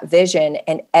clear on that vision.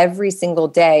 And every single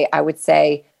day I would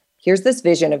say, here's this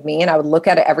vision of me. And I would look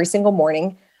at it every single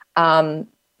morning. And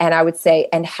I would say,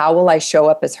 and how will I show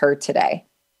up as her today?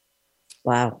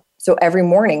 Wow. So every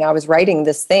morning I was writing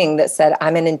this thing that said,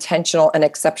 I'm an intentional and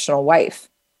exceptional wife.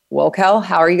 Well, Kel,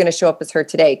 how are you going to show up as her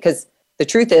today? Because the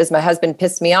truth is my husband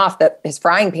pissed me off that his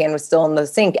frying pan was still in the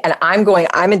sink. And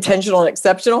I'm intentional and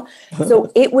exceptional.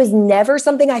 So it was never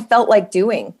something I felt like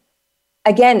doing.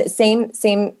 Again, same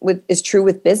is true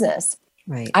with business.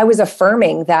 Right. I was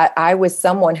affirming that I was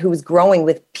someone who was growing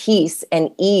with peace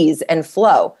and ease and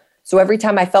flow. So every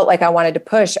time I felt like I wanted to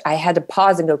push, I had to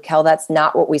pause and go, Kel, that's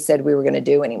not what we said we were going to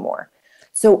do anymore.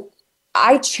 So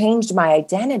I changed my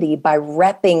identity by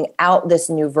repping out this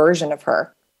new version of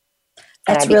her.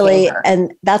 That's really hard.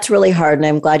 And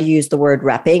I'm glad you used the word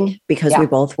repping because we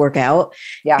both work out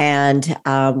and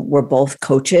we're both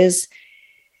coaches.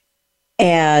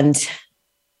 And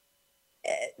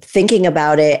thinking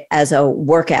about it as a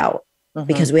workout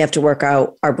because we have to work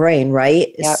out our brain,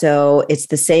 right? Yep. So it's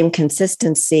the same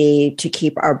consistency to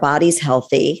keep our bodies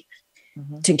healthy,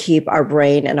 to keep our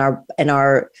brain and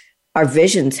our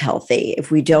visions healthy.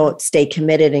 If we don't stay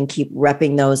committed and keep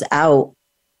repping those out,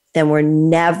 then we're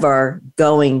never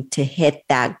going to hit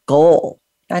that goal.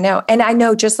 I know. And I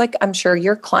know, just like I'm sure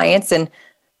your clients and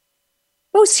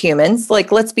most humans,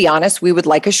 like, let's be honest, we would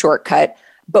like a shortcut.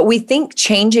 But we think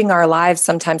changing our lives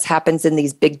sometimes happens in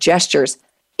these big gestures.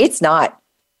 It's not.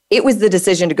 It was the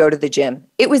decision to go to the gym.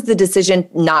 It was the decision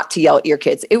not to yell at your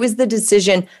kids. It was the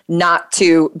decision not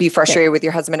to be frustrated with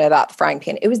your husband about the frying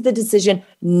pan. It was the decision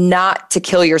not to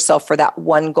kill yourself for that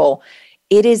one goal.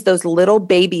 It is those little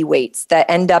baby weights that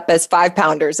end up as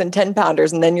 5-pounders and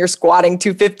 10-pounders, and then you're squatting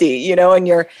 250, and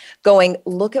you're going,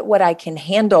 look at what I can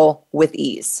handle with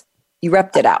ease. You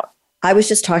repped it out. I was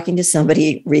just talking to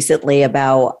somebody recently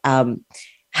about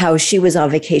how she was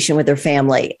on vacation with her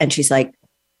family. And she's like,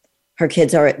 her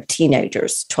kids are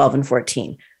teenagers, 12 and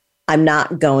 14. I'm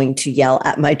not going to yell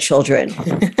at my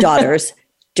daughters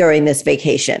during this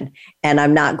vacation. And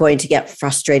I'm not going to get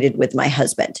frustrated with my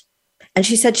husband. And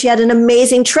she said she had an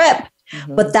amazing trip,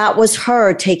 but that was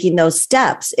her taking those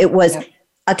steps. It was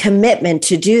a commitment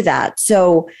to do that.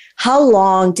 So how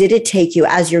long did it take you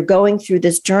as you're going through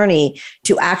this journey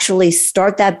to actually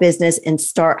start that business and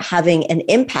start having an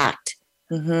impact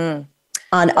on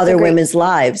other women's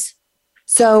lives?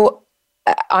 So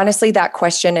honestly, that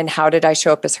question, and how did I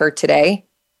show up as her today?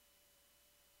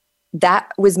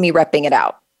 That was me repping it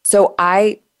out. So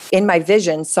I, in my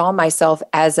vision, saw myself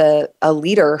as a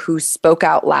leader who spoke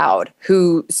out loud,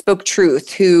 who spoke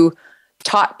truth, who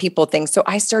taught people things. So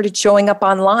I started showing up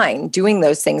online, doing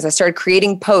those things. I started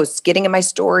creating posts, getting in my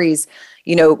stories,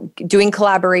 doing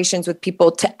collaborations with people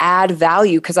to add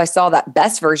value because I saw that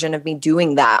best version of me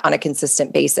doing that on a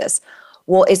consistent basis.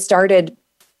 Well, it started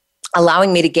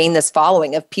allowing me to gain this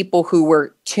following of people who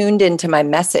were tuned into my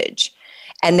message.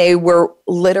 And they were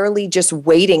literally just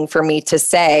waiting for me to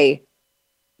say,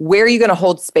 where are you going to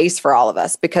hold space for all of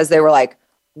us? Because they were like,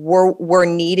 we're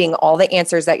needing all the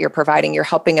answers that you're providing. You're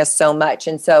helping us so much.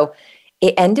 And so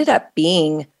it ended up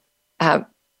being,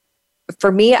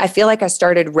 for me, I feel like I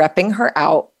started repping her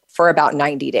out for about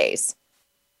 90 days.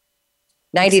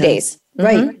 90 days.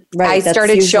 Right. I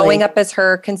started showing up as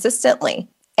her consistently.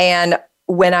 And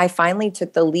when I finally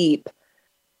took the leap,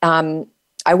 I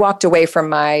walked away from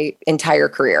my entire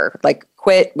career, like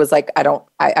quit, was like, I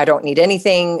don't need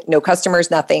anything, no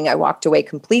customers, nothing. I walked away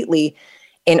completely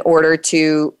in order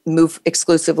to move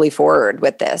exclusively forward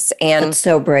with this. And that's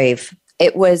so brave.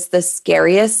 It was the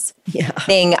scariest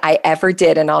thing I ever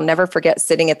did. And I'll never forget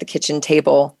sitting at the kitchen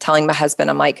table telling my husband,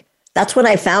 I'm like, that's when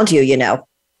I found you,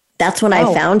 That's when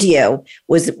I found you,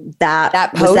 was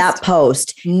that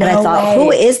post. No and I thought,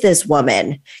 who is this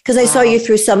woman? Because I saw you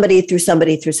through somebody.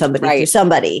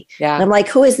 Yeah. And I'm like,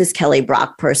 who is this Kelly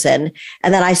Brock person?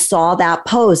 And then I saw that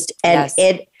post and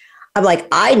I'm like,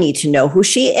 I need to know who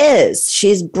she is.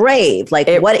 She's brave. Like,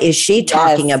 what is she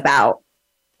talking about?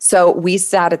 So we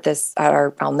sat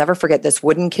at I'll never forget this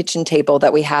wooden kitchen table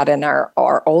that we had in our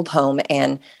old home.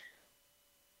 And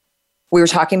we were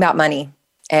talking about money.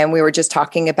 And we were just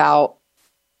talking about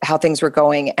how things were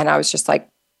going. And I was just like,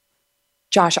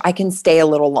 Josh, I can stay a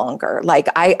little longer. Like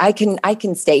I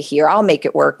can stay here. I'll make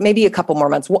it work. Maybe a couple more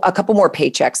months, a couple more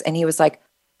paychecks. And he was like,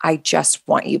 I just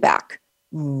want you back.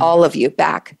 All of you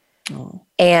back. Oh.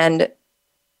 And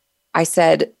I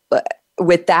said,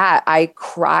 with that, I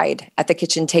cried at the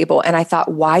kitchen table. And I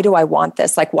thought, why do I want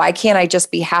this? Like, why can't I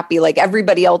just be happy? Like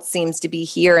everybody else seems to be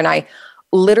here. And I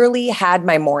literally had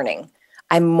my morning.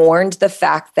 I mourned the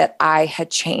fact that I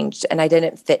had changed and I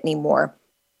didn't fit anymore.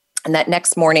 And that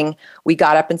next morning we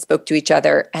got up and spoke to each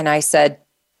other and I said,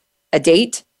 a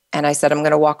date? And I said, I'm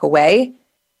going to walk away.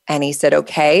 And he said,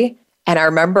 okay. And I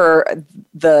remember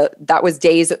that was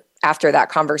days after that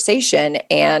conversation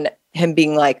and him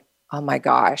being like, oh my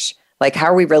gosh, like, how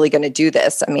are we really going to do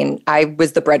this? I mean, I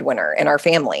was the breadwinner in our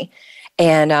family.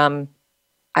 And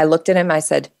I looked at him, I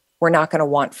said, we're not going to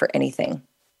want for anything.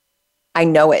 I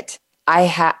know it. I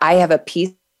have a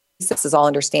piece. This is all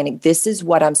understanding. This is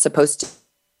what I'm supposed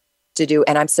to do.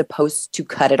 And I'm supposed to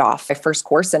cut it off. My first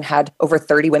course and had over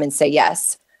 30 women say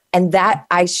yes. And that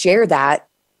I share that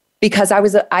because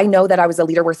I know that I was a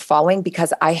leader worth following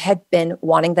because I had been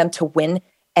wanting them to win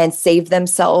and save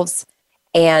themselves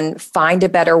and find a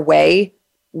better way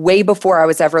before I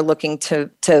was ever looking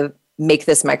to make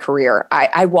this my career.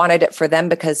 I wanted it for them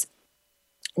because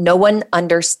no one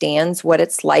understands what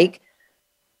it's like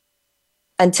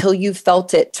until you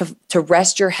felt it to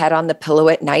rest your head on the pillow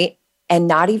at night and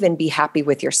not even be happy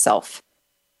with yourself.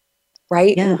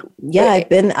 Right? Yeah.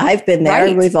 I've been there.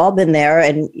 Right. We've all been there.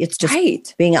 And it's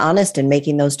just being honest and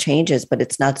making those changes, but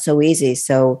it's not so easy.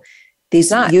 So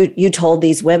you told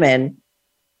these women,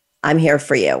 I'm here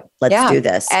for you. Let's do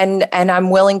this. And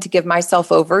I'm willing to give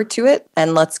myself over to it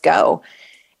and let's go.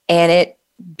 And it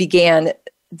began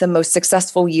the most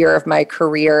successful year of my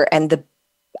career. And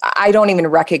I don't even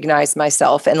recognize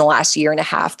myself in the last year and a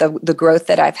half, the growth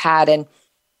that I've had. And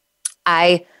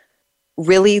I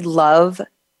really love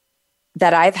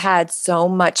that I've had so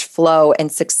much flow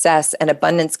and success and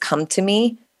abundance come to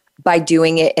me by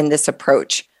doing it in this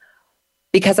approach,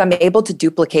 because I'm able to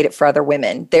duplicate it for other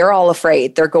women. They're all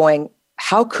afraid. They're going,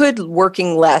 how could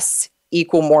working less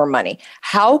equal more money?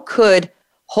 How could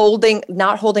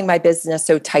not holding my business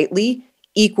so tightly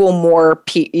equal more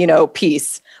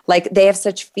peace? Like they have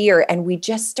such fear, and we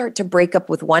just start to break up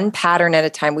with one pattern at a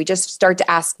time. We just start to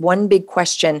ask one big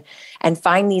question and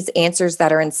find these answers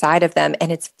that are inside of them.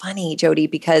 And it's funny, Jody,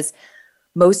 because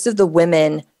most of the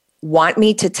women want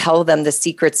me to tell them the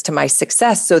secrets to my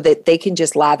success so that they can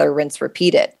just lather, rinse,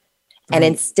 repeat it. Right. And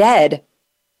instead,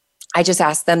 I just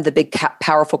ask them the big,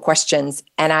 powerful questions,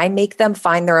 and I make them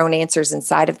find their own answers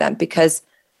inside of them, because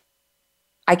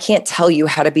I can't tell you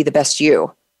how to be the best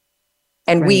you.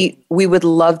 And we would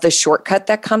love the shortcut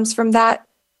that comes from that,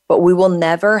 but we will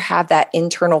never have that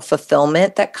internal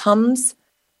fulfillment that comes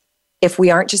if we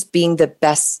aren't just being the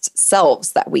best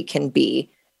selves that we can be.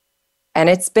 And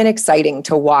it's been exciting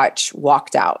to watch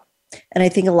walked out. And I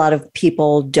think a lot of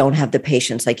people don't have the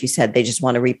patience. Like you said, they just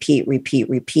want to repeat,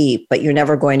 but you're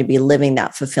never going to be living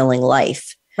that fulfilling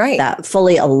life, right? That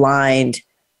fully aligned,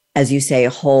 as you say,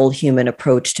 whole human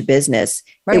approach to business.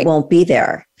 Right. It won't be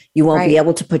there. You won't be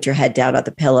able to put your head down on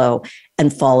the pillow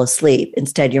and fall asleep.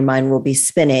 Instead, your mind will be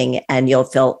spinning and you'll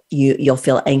feel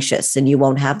anxious, and you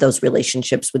won't have those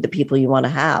relationships with the people you want to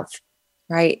have.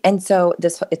 Right. And so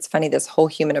it's funny, this whole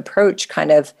human approach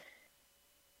kind of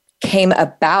came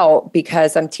about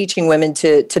because I'm teaching women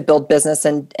to build business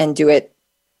and do it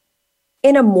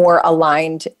in a more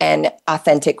aligned and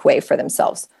authentic way for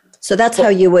themselves. So that's how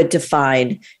you would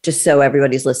define, just so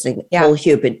everybody's listening,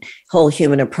 whole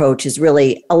human approach is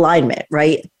really alignment,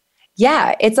 right?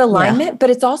 Yeah, it's alignment, but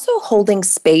it's also holding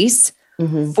space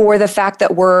for the fact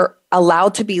that we're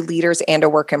allowed to be leaders and a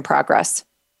work in progress.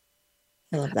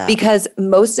 I love that. Because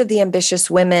most of the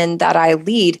ambitious women that I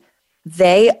lead,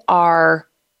 they are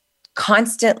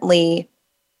constantly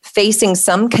facing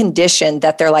some condition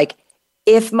that they're like,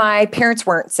 if my parents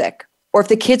weren't sick, or if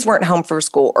the kids weren't home from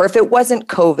school, or if it wasn't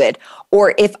COVID,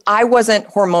 or if I wasn't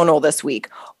hormonal this week,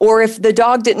 or if the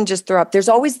dog didn't just throw up, there's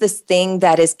always this thing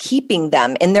that is keeping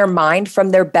them in their mind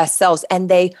from their best selves, and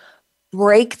they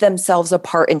break themselves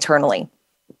apart internally.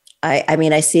 I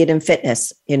mean, I see it in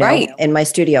fitness, you know, in my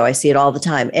studio, I see it all the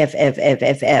time. If.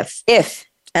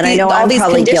 And I know I'm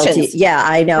probably guilty. Yeah,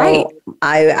 I know. Right.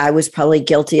 I was probably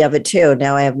guilty of it too.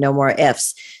 Now I have no more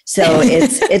ifs. So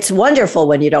it's wonderful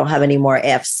when you don't have any more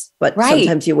ifs, but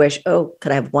sometimes you wish, oh,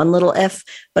 could I have one little if?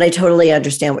 But I totally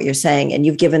understand what you're saying. And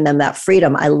you've given them that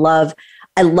freedom. I love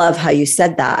how you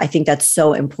said that. I think that's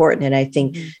so important. And I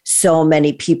think so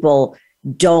many people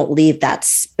don't leave that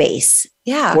space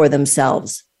for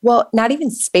themselves. Well, not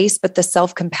even space, but the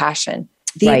self-compassion,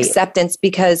 the acceptance,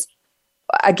 because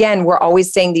again, we're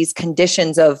always saying these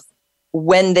conditions of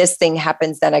when this thing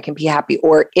happens, then I can be happy.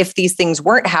 Or if these things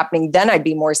weren't happening, then I'd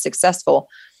be more successful.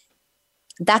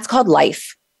 That's called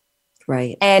life.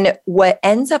 Right. And what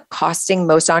ends up costing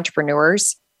most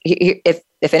entrepreneurs, if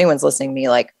anyone's listening to me,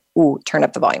 like, ooh, turn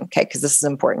up the volume. Okay. Because this is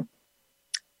important.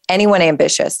 Anyone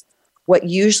ambitious, what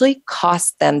usually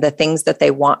costs them the things that they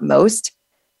want most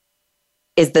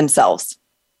is themselves.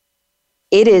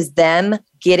 It is them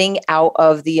getting out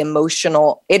of the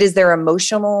emotional, it is their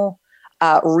emotional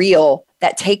reel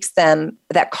that takes them,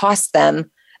 that costs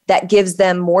them, that gives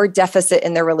them more deficit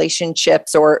in their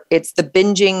relationships, or it's the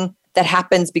binging that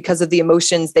happens because of the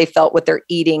emotions they felt with their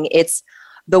eating. It's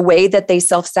the way that they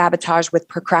self-sabotage with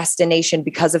procrastination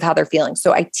because of how they're feeling.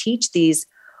 So I teach these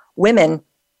women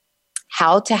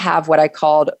how to have what I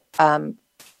called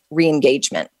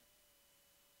re-engagement.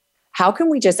 How can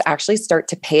we just actually start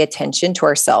to pay attention to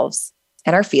ourselves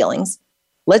and our feelings?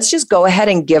 Let's just go ahead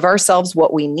and give ourselves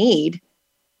what we need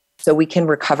so we can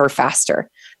recover faster.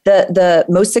 The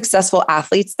most successful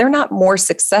athletes, they're not more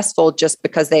successful just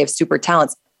because they have super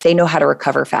talents. They know how to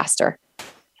recover faster.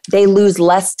 They lose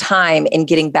less time in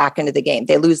getting back into the game.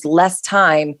 They lose less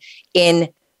time in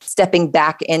stepping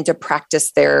back in to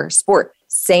practice their sport.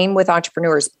 Same with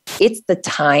entrepreneurs. It's the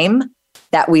time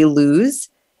that we lose.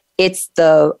 It's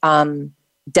the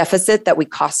deficit that we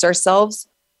cost ourselves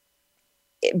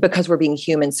because we're being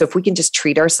human. So if we can just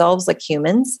treat ourselves like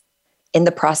humans in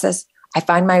the process, I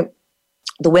find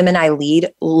the women I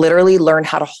lead literally learn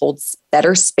how to hold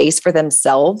better space for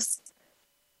themselves.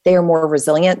 They are more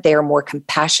resilient. They are more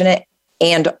compassionate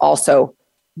and also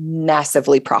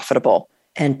massively profitable.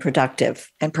 And productive.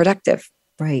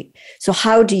 Right. So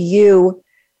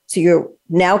so you're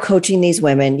now coaching these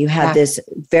women. You have this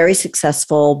very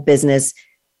successful business,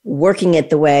 working it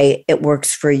the way it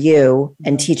works for you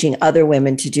and teaching other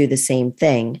women to do the same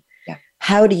thing. Yeah.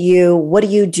 What do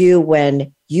you do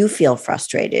when you feel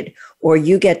frustrated or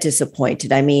you get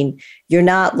disappointed? I mean, you're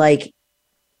not like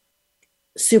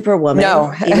Superwoman,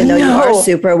 even though you are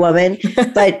Superwoman,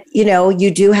 but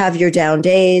you do have your down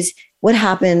days. What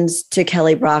happens to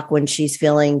Kelly Brock when she's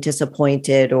feeling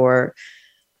disappointed or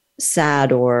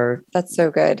sad or that's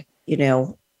so good,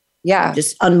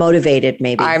 just unmotivated?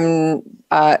 Maybe I'm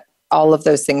all of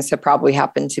those things have probably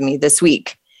happened to me this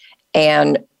week,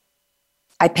 and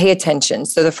I pay attention.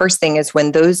 So the first thing is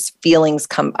when those feelings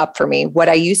come up for me, what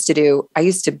I used to do,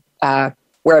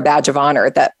 wear a badge of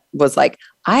honor that was like,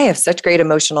 I have such great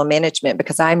emotional management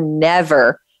because I'm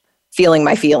never feeling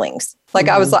my feelings. Like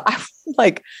I was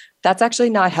like, that's actually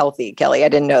not healthy, Kelly. I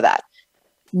didn't know that.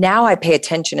 Now I pay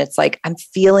attention. It's like I'm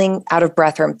feeling out of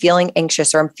breath or I'm feeling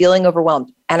anxious or I'm feeling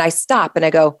overwhelmed. And I stop and I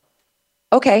go,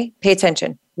 okay, pay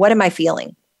attention. What am I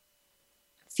feeling?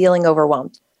 Feeling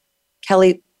overwhelmed.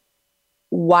 Kelly,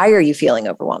 why are you feeling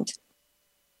overwhelmed?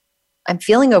 I'm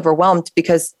feeling overwhelmed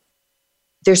because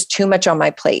there's too much on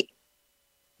my plate.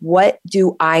 What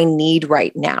do I need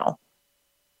right now?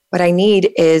 What I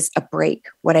need is a break.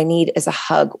 What I need is a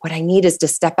hug. What I need is to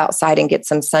step outside and get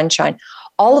some sunshine.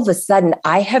 All of a sudden,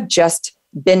 I have just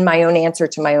been my own answer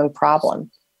to my own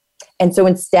problem. And so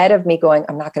instead of me going,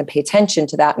 I'm not going to pay attention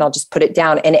to that and I'll just put it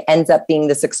down, and it ends up being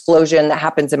this explosion that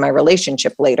happens in my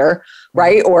relationship later,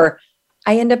 right? Or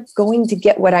I end up going to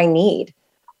get what I need.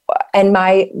 And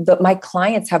my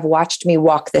clients have watched me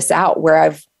walk this out, where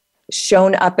I've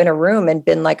shown up in a room and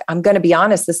been like, I'm going to be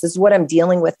honest, this is what I'm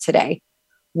dealing with today.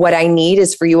 what I need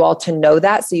is for you all to know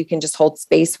that, so you can just hold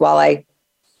space while I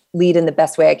lead in the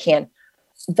best way I can.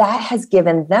 That has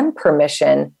given them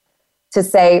permission to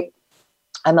say,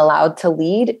 I'm allowed to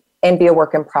lead and be a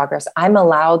work in progress. I'm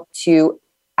allowed to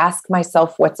ask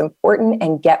myself what's important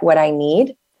and get what I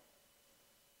need.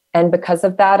 And because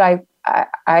of that,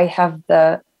 I have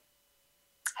the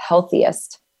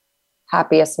healthiest,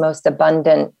 happiest, most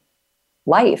abundant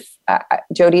life.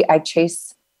 Jody, I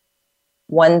chase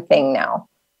one thing now.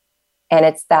 And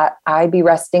it's that I be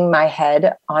resting my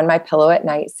head on my pillow at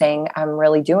night saying, I'm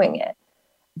really doing it.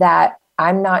 That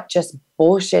I'm not just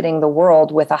bullshitting the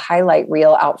world with a highlight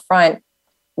reel out front,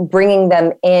 bringing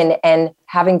them in and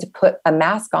having to put a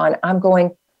mask on.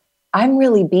 I'm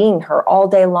really being her all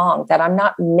day long, that I'm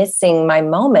not missing my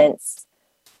moments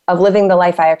of living the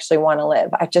life I actually want to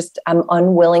live. I'm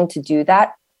unwilling to do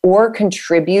that or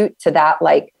contribute to that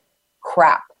like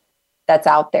crap that's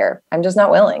out there. I'm just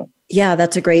not willing. Yeah,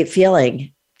 that's a great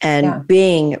feeling. And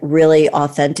being really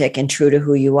authentic and true to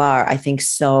who you are. I think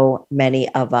so many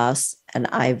of us, and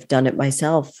I've done it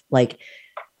myself, like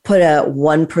put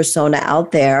one persona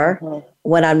out there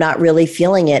when I'm not really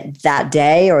feeling it that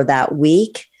day or that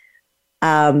week.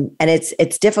 And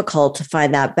it's difficult to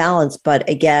find that balance. But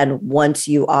again, once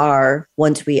we are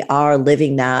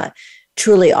living that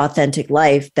truly authentic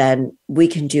life, then we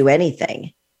can do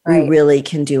anything. Right. We really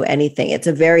can do anything. It's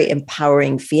a very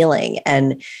empowering feeling.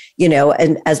 And,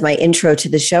 and as my intro to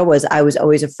the show was, I was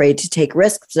always afraid to take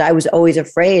risks. I was always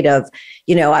afraid of,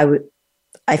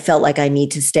 I felt like I need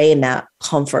to stay in that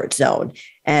comfort zone,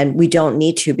 and we don't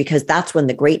need to, because that's when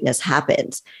the greatness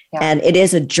happens. Yeah. And it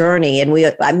is a journey. And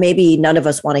maybe none of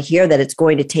us want to hear that it's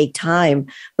going to take time,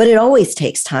 but it always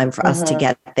takes time for us to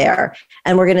get there.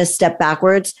 And we're going to step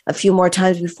backwards a few more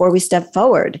times before we step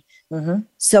forward. Mm-hmm.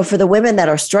 So for the women that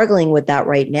are struggling with that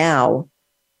right now,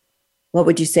 what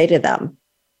would you say to them?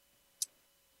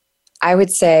 I would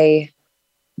say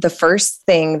the first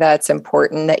thing that's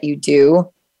important that you do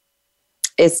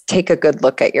is take a good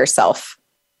look at yourself.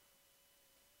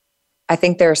 I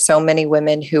think there are so many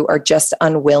women who are just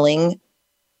unwilling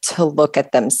to look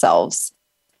at themselves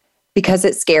because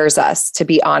it scares us to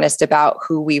be honest about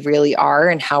who we really are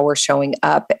and how we're showing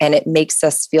up. And it makes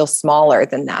us feel smaller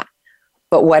than that.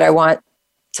 But what I want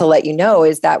to let you know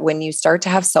is that when you start to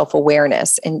have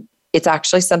self-awareness, and it's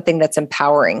actually something that's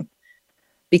empowering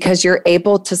because you're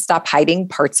able to stop hiding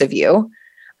parts of you.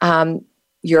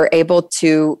 You're able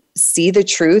to see the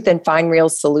truth and find real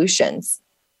solutions.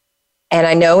 And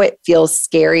I know it feels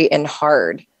scary and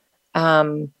hard,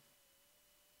 but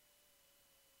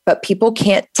people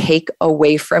can't take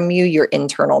away from you your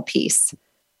internal peace.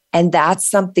 And that's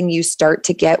something you start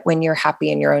to get when you're happy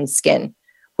in your own skin,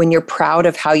 when you're proud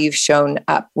of how you've shown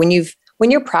up, when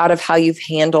you're proud of how you've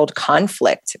handled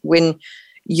conflict, when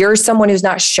you're someone who's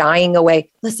not shying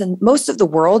away. Listen, most of the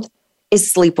world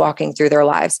is sleepwalking through their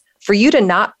lives. For you to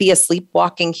not be a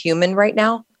sleepwalking human right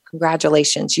now,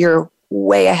 congratulations. You're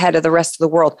way ahead of the rest of the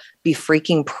world. Be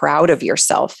freaking proud of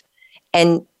yourself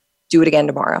and do it again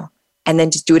tomorrow. And then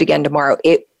just do it again tomorrow.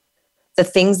 The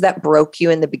things that broke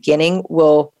you in the beginning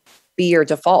will be your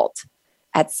default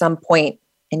at some point,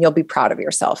 and you'll be proud of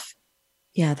yourself.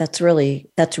 Yeah, that's really,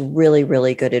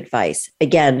 really good advice.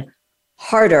 Again,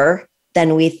 harder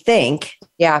than we think.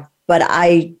 Yeah. But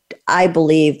I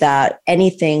believe that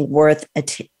anything worth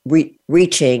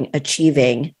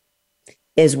achieving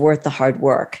is worth the hard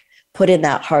work. Put in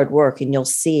that hard work and you'll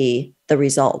see the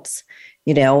results.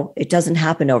 It doesn't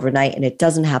happen overnight, and it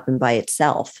doesn't happen by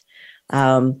itself.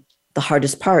 The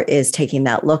hardest part is taking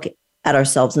that look at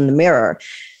ourselves in the mirror.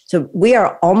 So we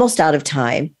are almost out of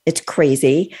time. It's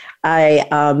crazy. I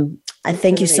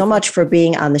thank you so much for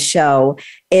being on the show.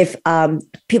 If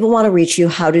people want to reach you,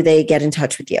 how do they get in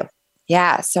touch with you?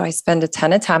 Yeah. So I spend a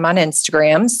ton of time on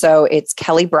Instagram. So it's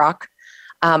Kelly Brock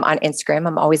on Instagram.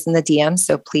 I'm always in the DM.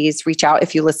 So please reach out.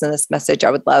 If you listen to this message,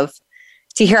 I would love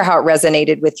to hear how it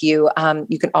resonated with you.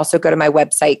 You can also go to my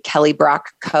website, Kelly Brock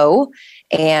Co.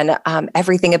 And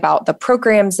everything about the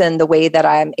programs and the way that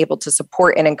I'm able to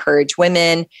support and encourage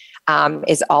women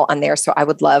is all on there. So I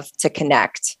would love to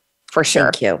connect. For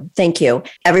sure. Thank you.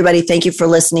 Everybody, thank you for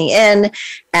listening in.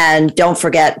 And don't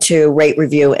forget to rate,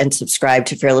 review, and subscribe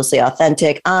to Fearlessly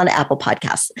Authentic on Apple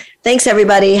Podcasts. Thanks,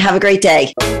 everybody. Have a great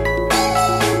day.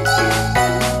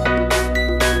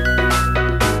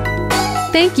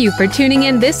 Thank you for tuning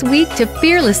in this week to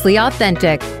Fearlessly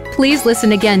Authentic. Please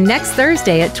listen again next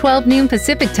Thursday at 12 noon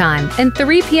Pacific Time and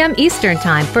 3 p.m. Eastern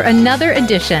Time for another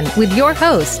edition with your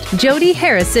host, Jody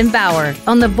Harrison Bauer,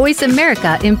 on the Voice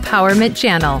America Empowerment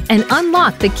Channel, and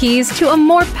unlock the keys to a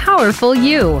more powerful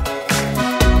you.